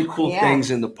of really cool Yeah.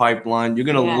 things in the pipeline. You're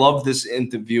going to Yeah. love this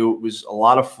interview. It was a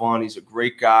lot of fun. He's a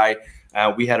great guy.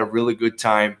 We had a really good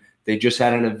time. They just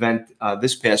had an event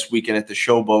this past weekend at the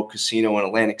Showboat Casino in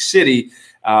Atlantic City.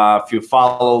 If you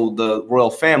follow the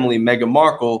royal family, Meghan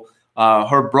Markle,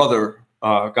 her brother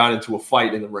got into a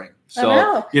fight in the ring. So,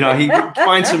 Oh, no. he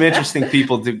finds some interesting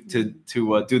people to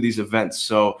do these events.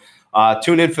 So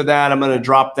tune in for that. I'm going to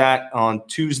drop that on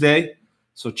Tuesday.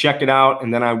 So check it out.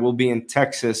 And then I will be in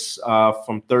Texas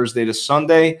from Thursday to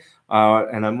Sunday.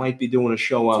 And I might be doing a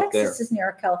show out there. Texas is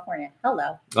near California.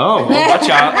 Hello. Oh, well, watch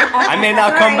out. I may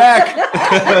not come back.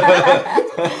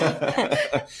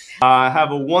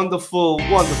 Have a wonderful,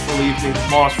 wonderful evening.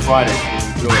 Tomorrow's Friday.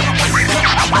 So enjoy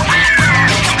it.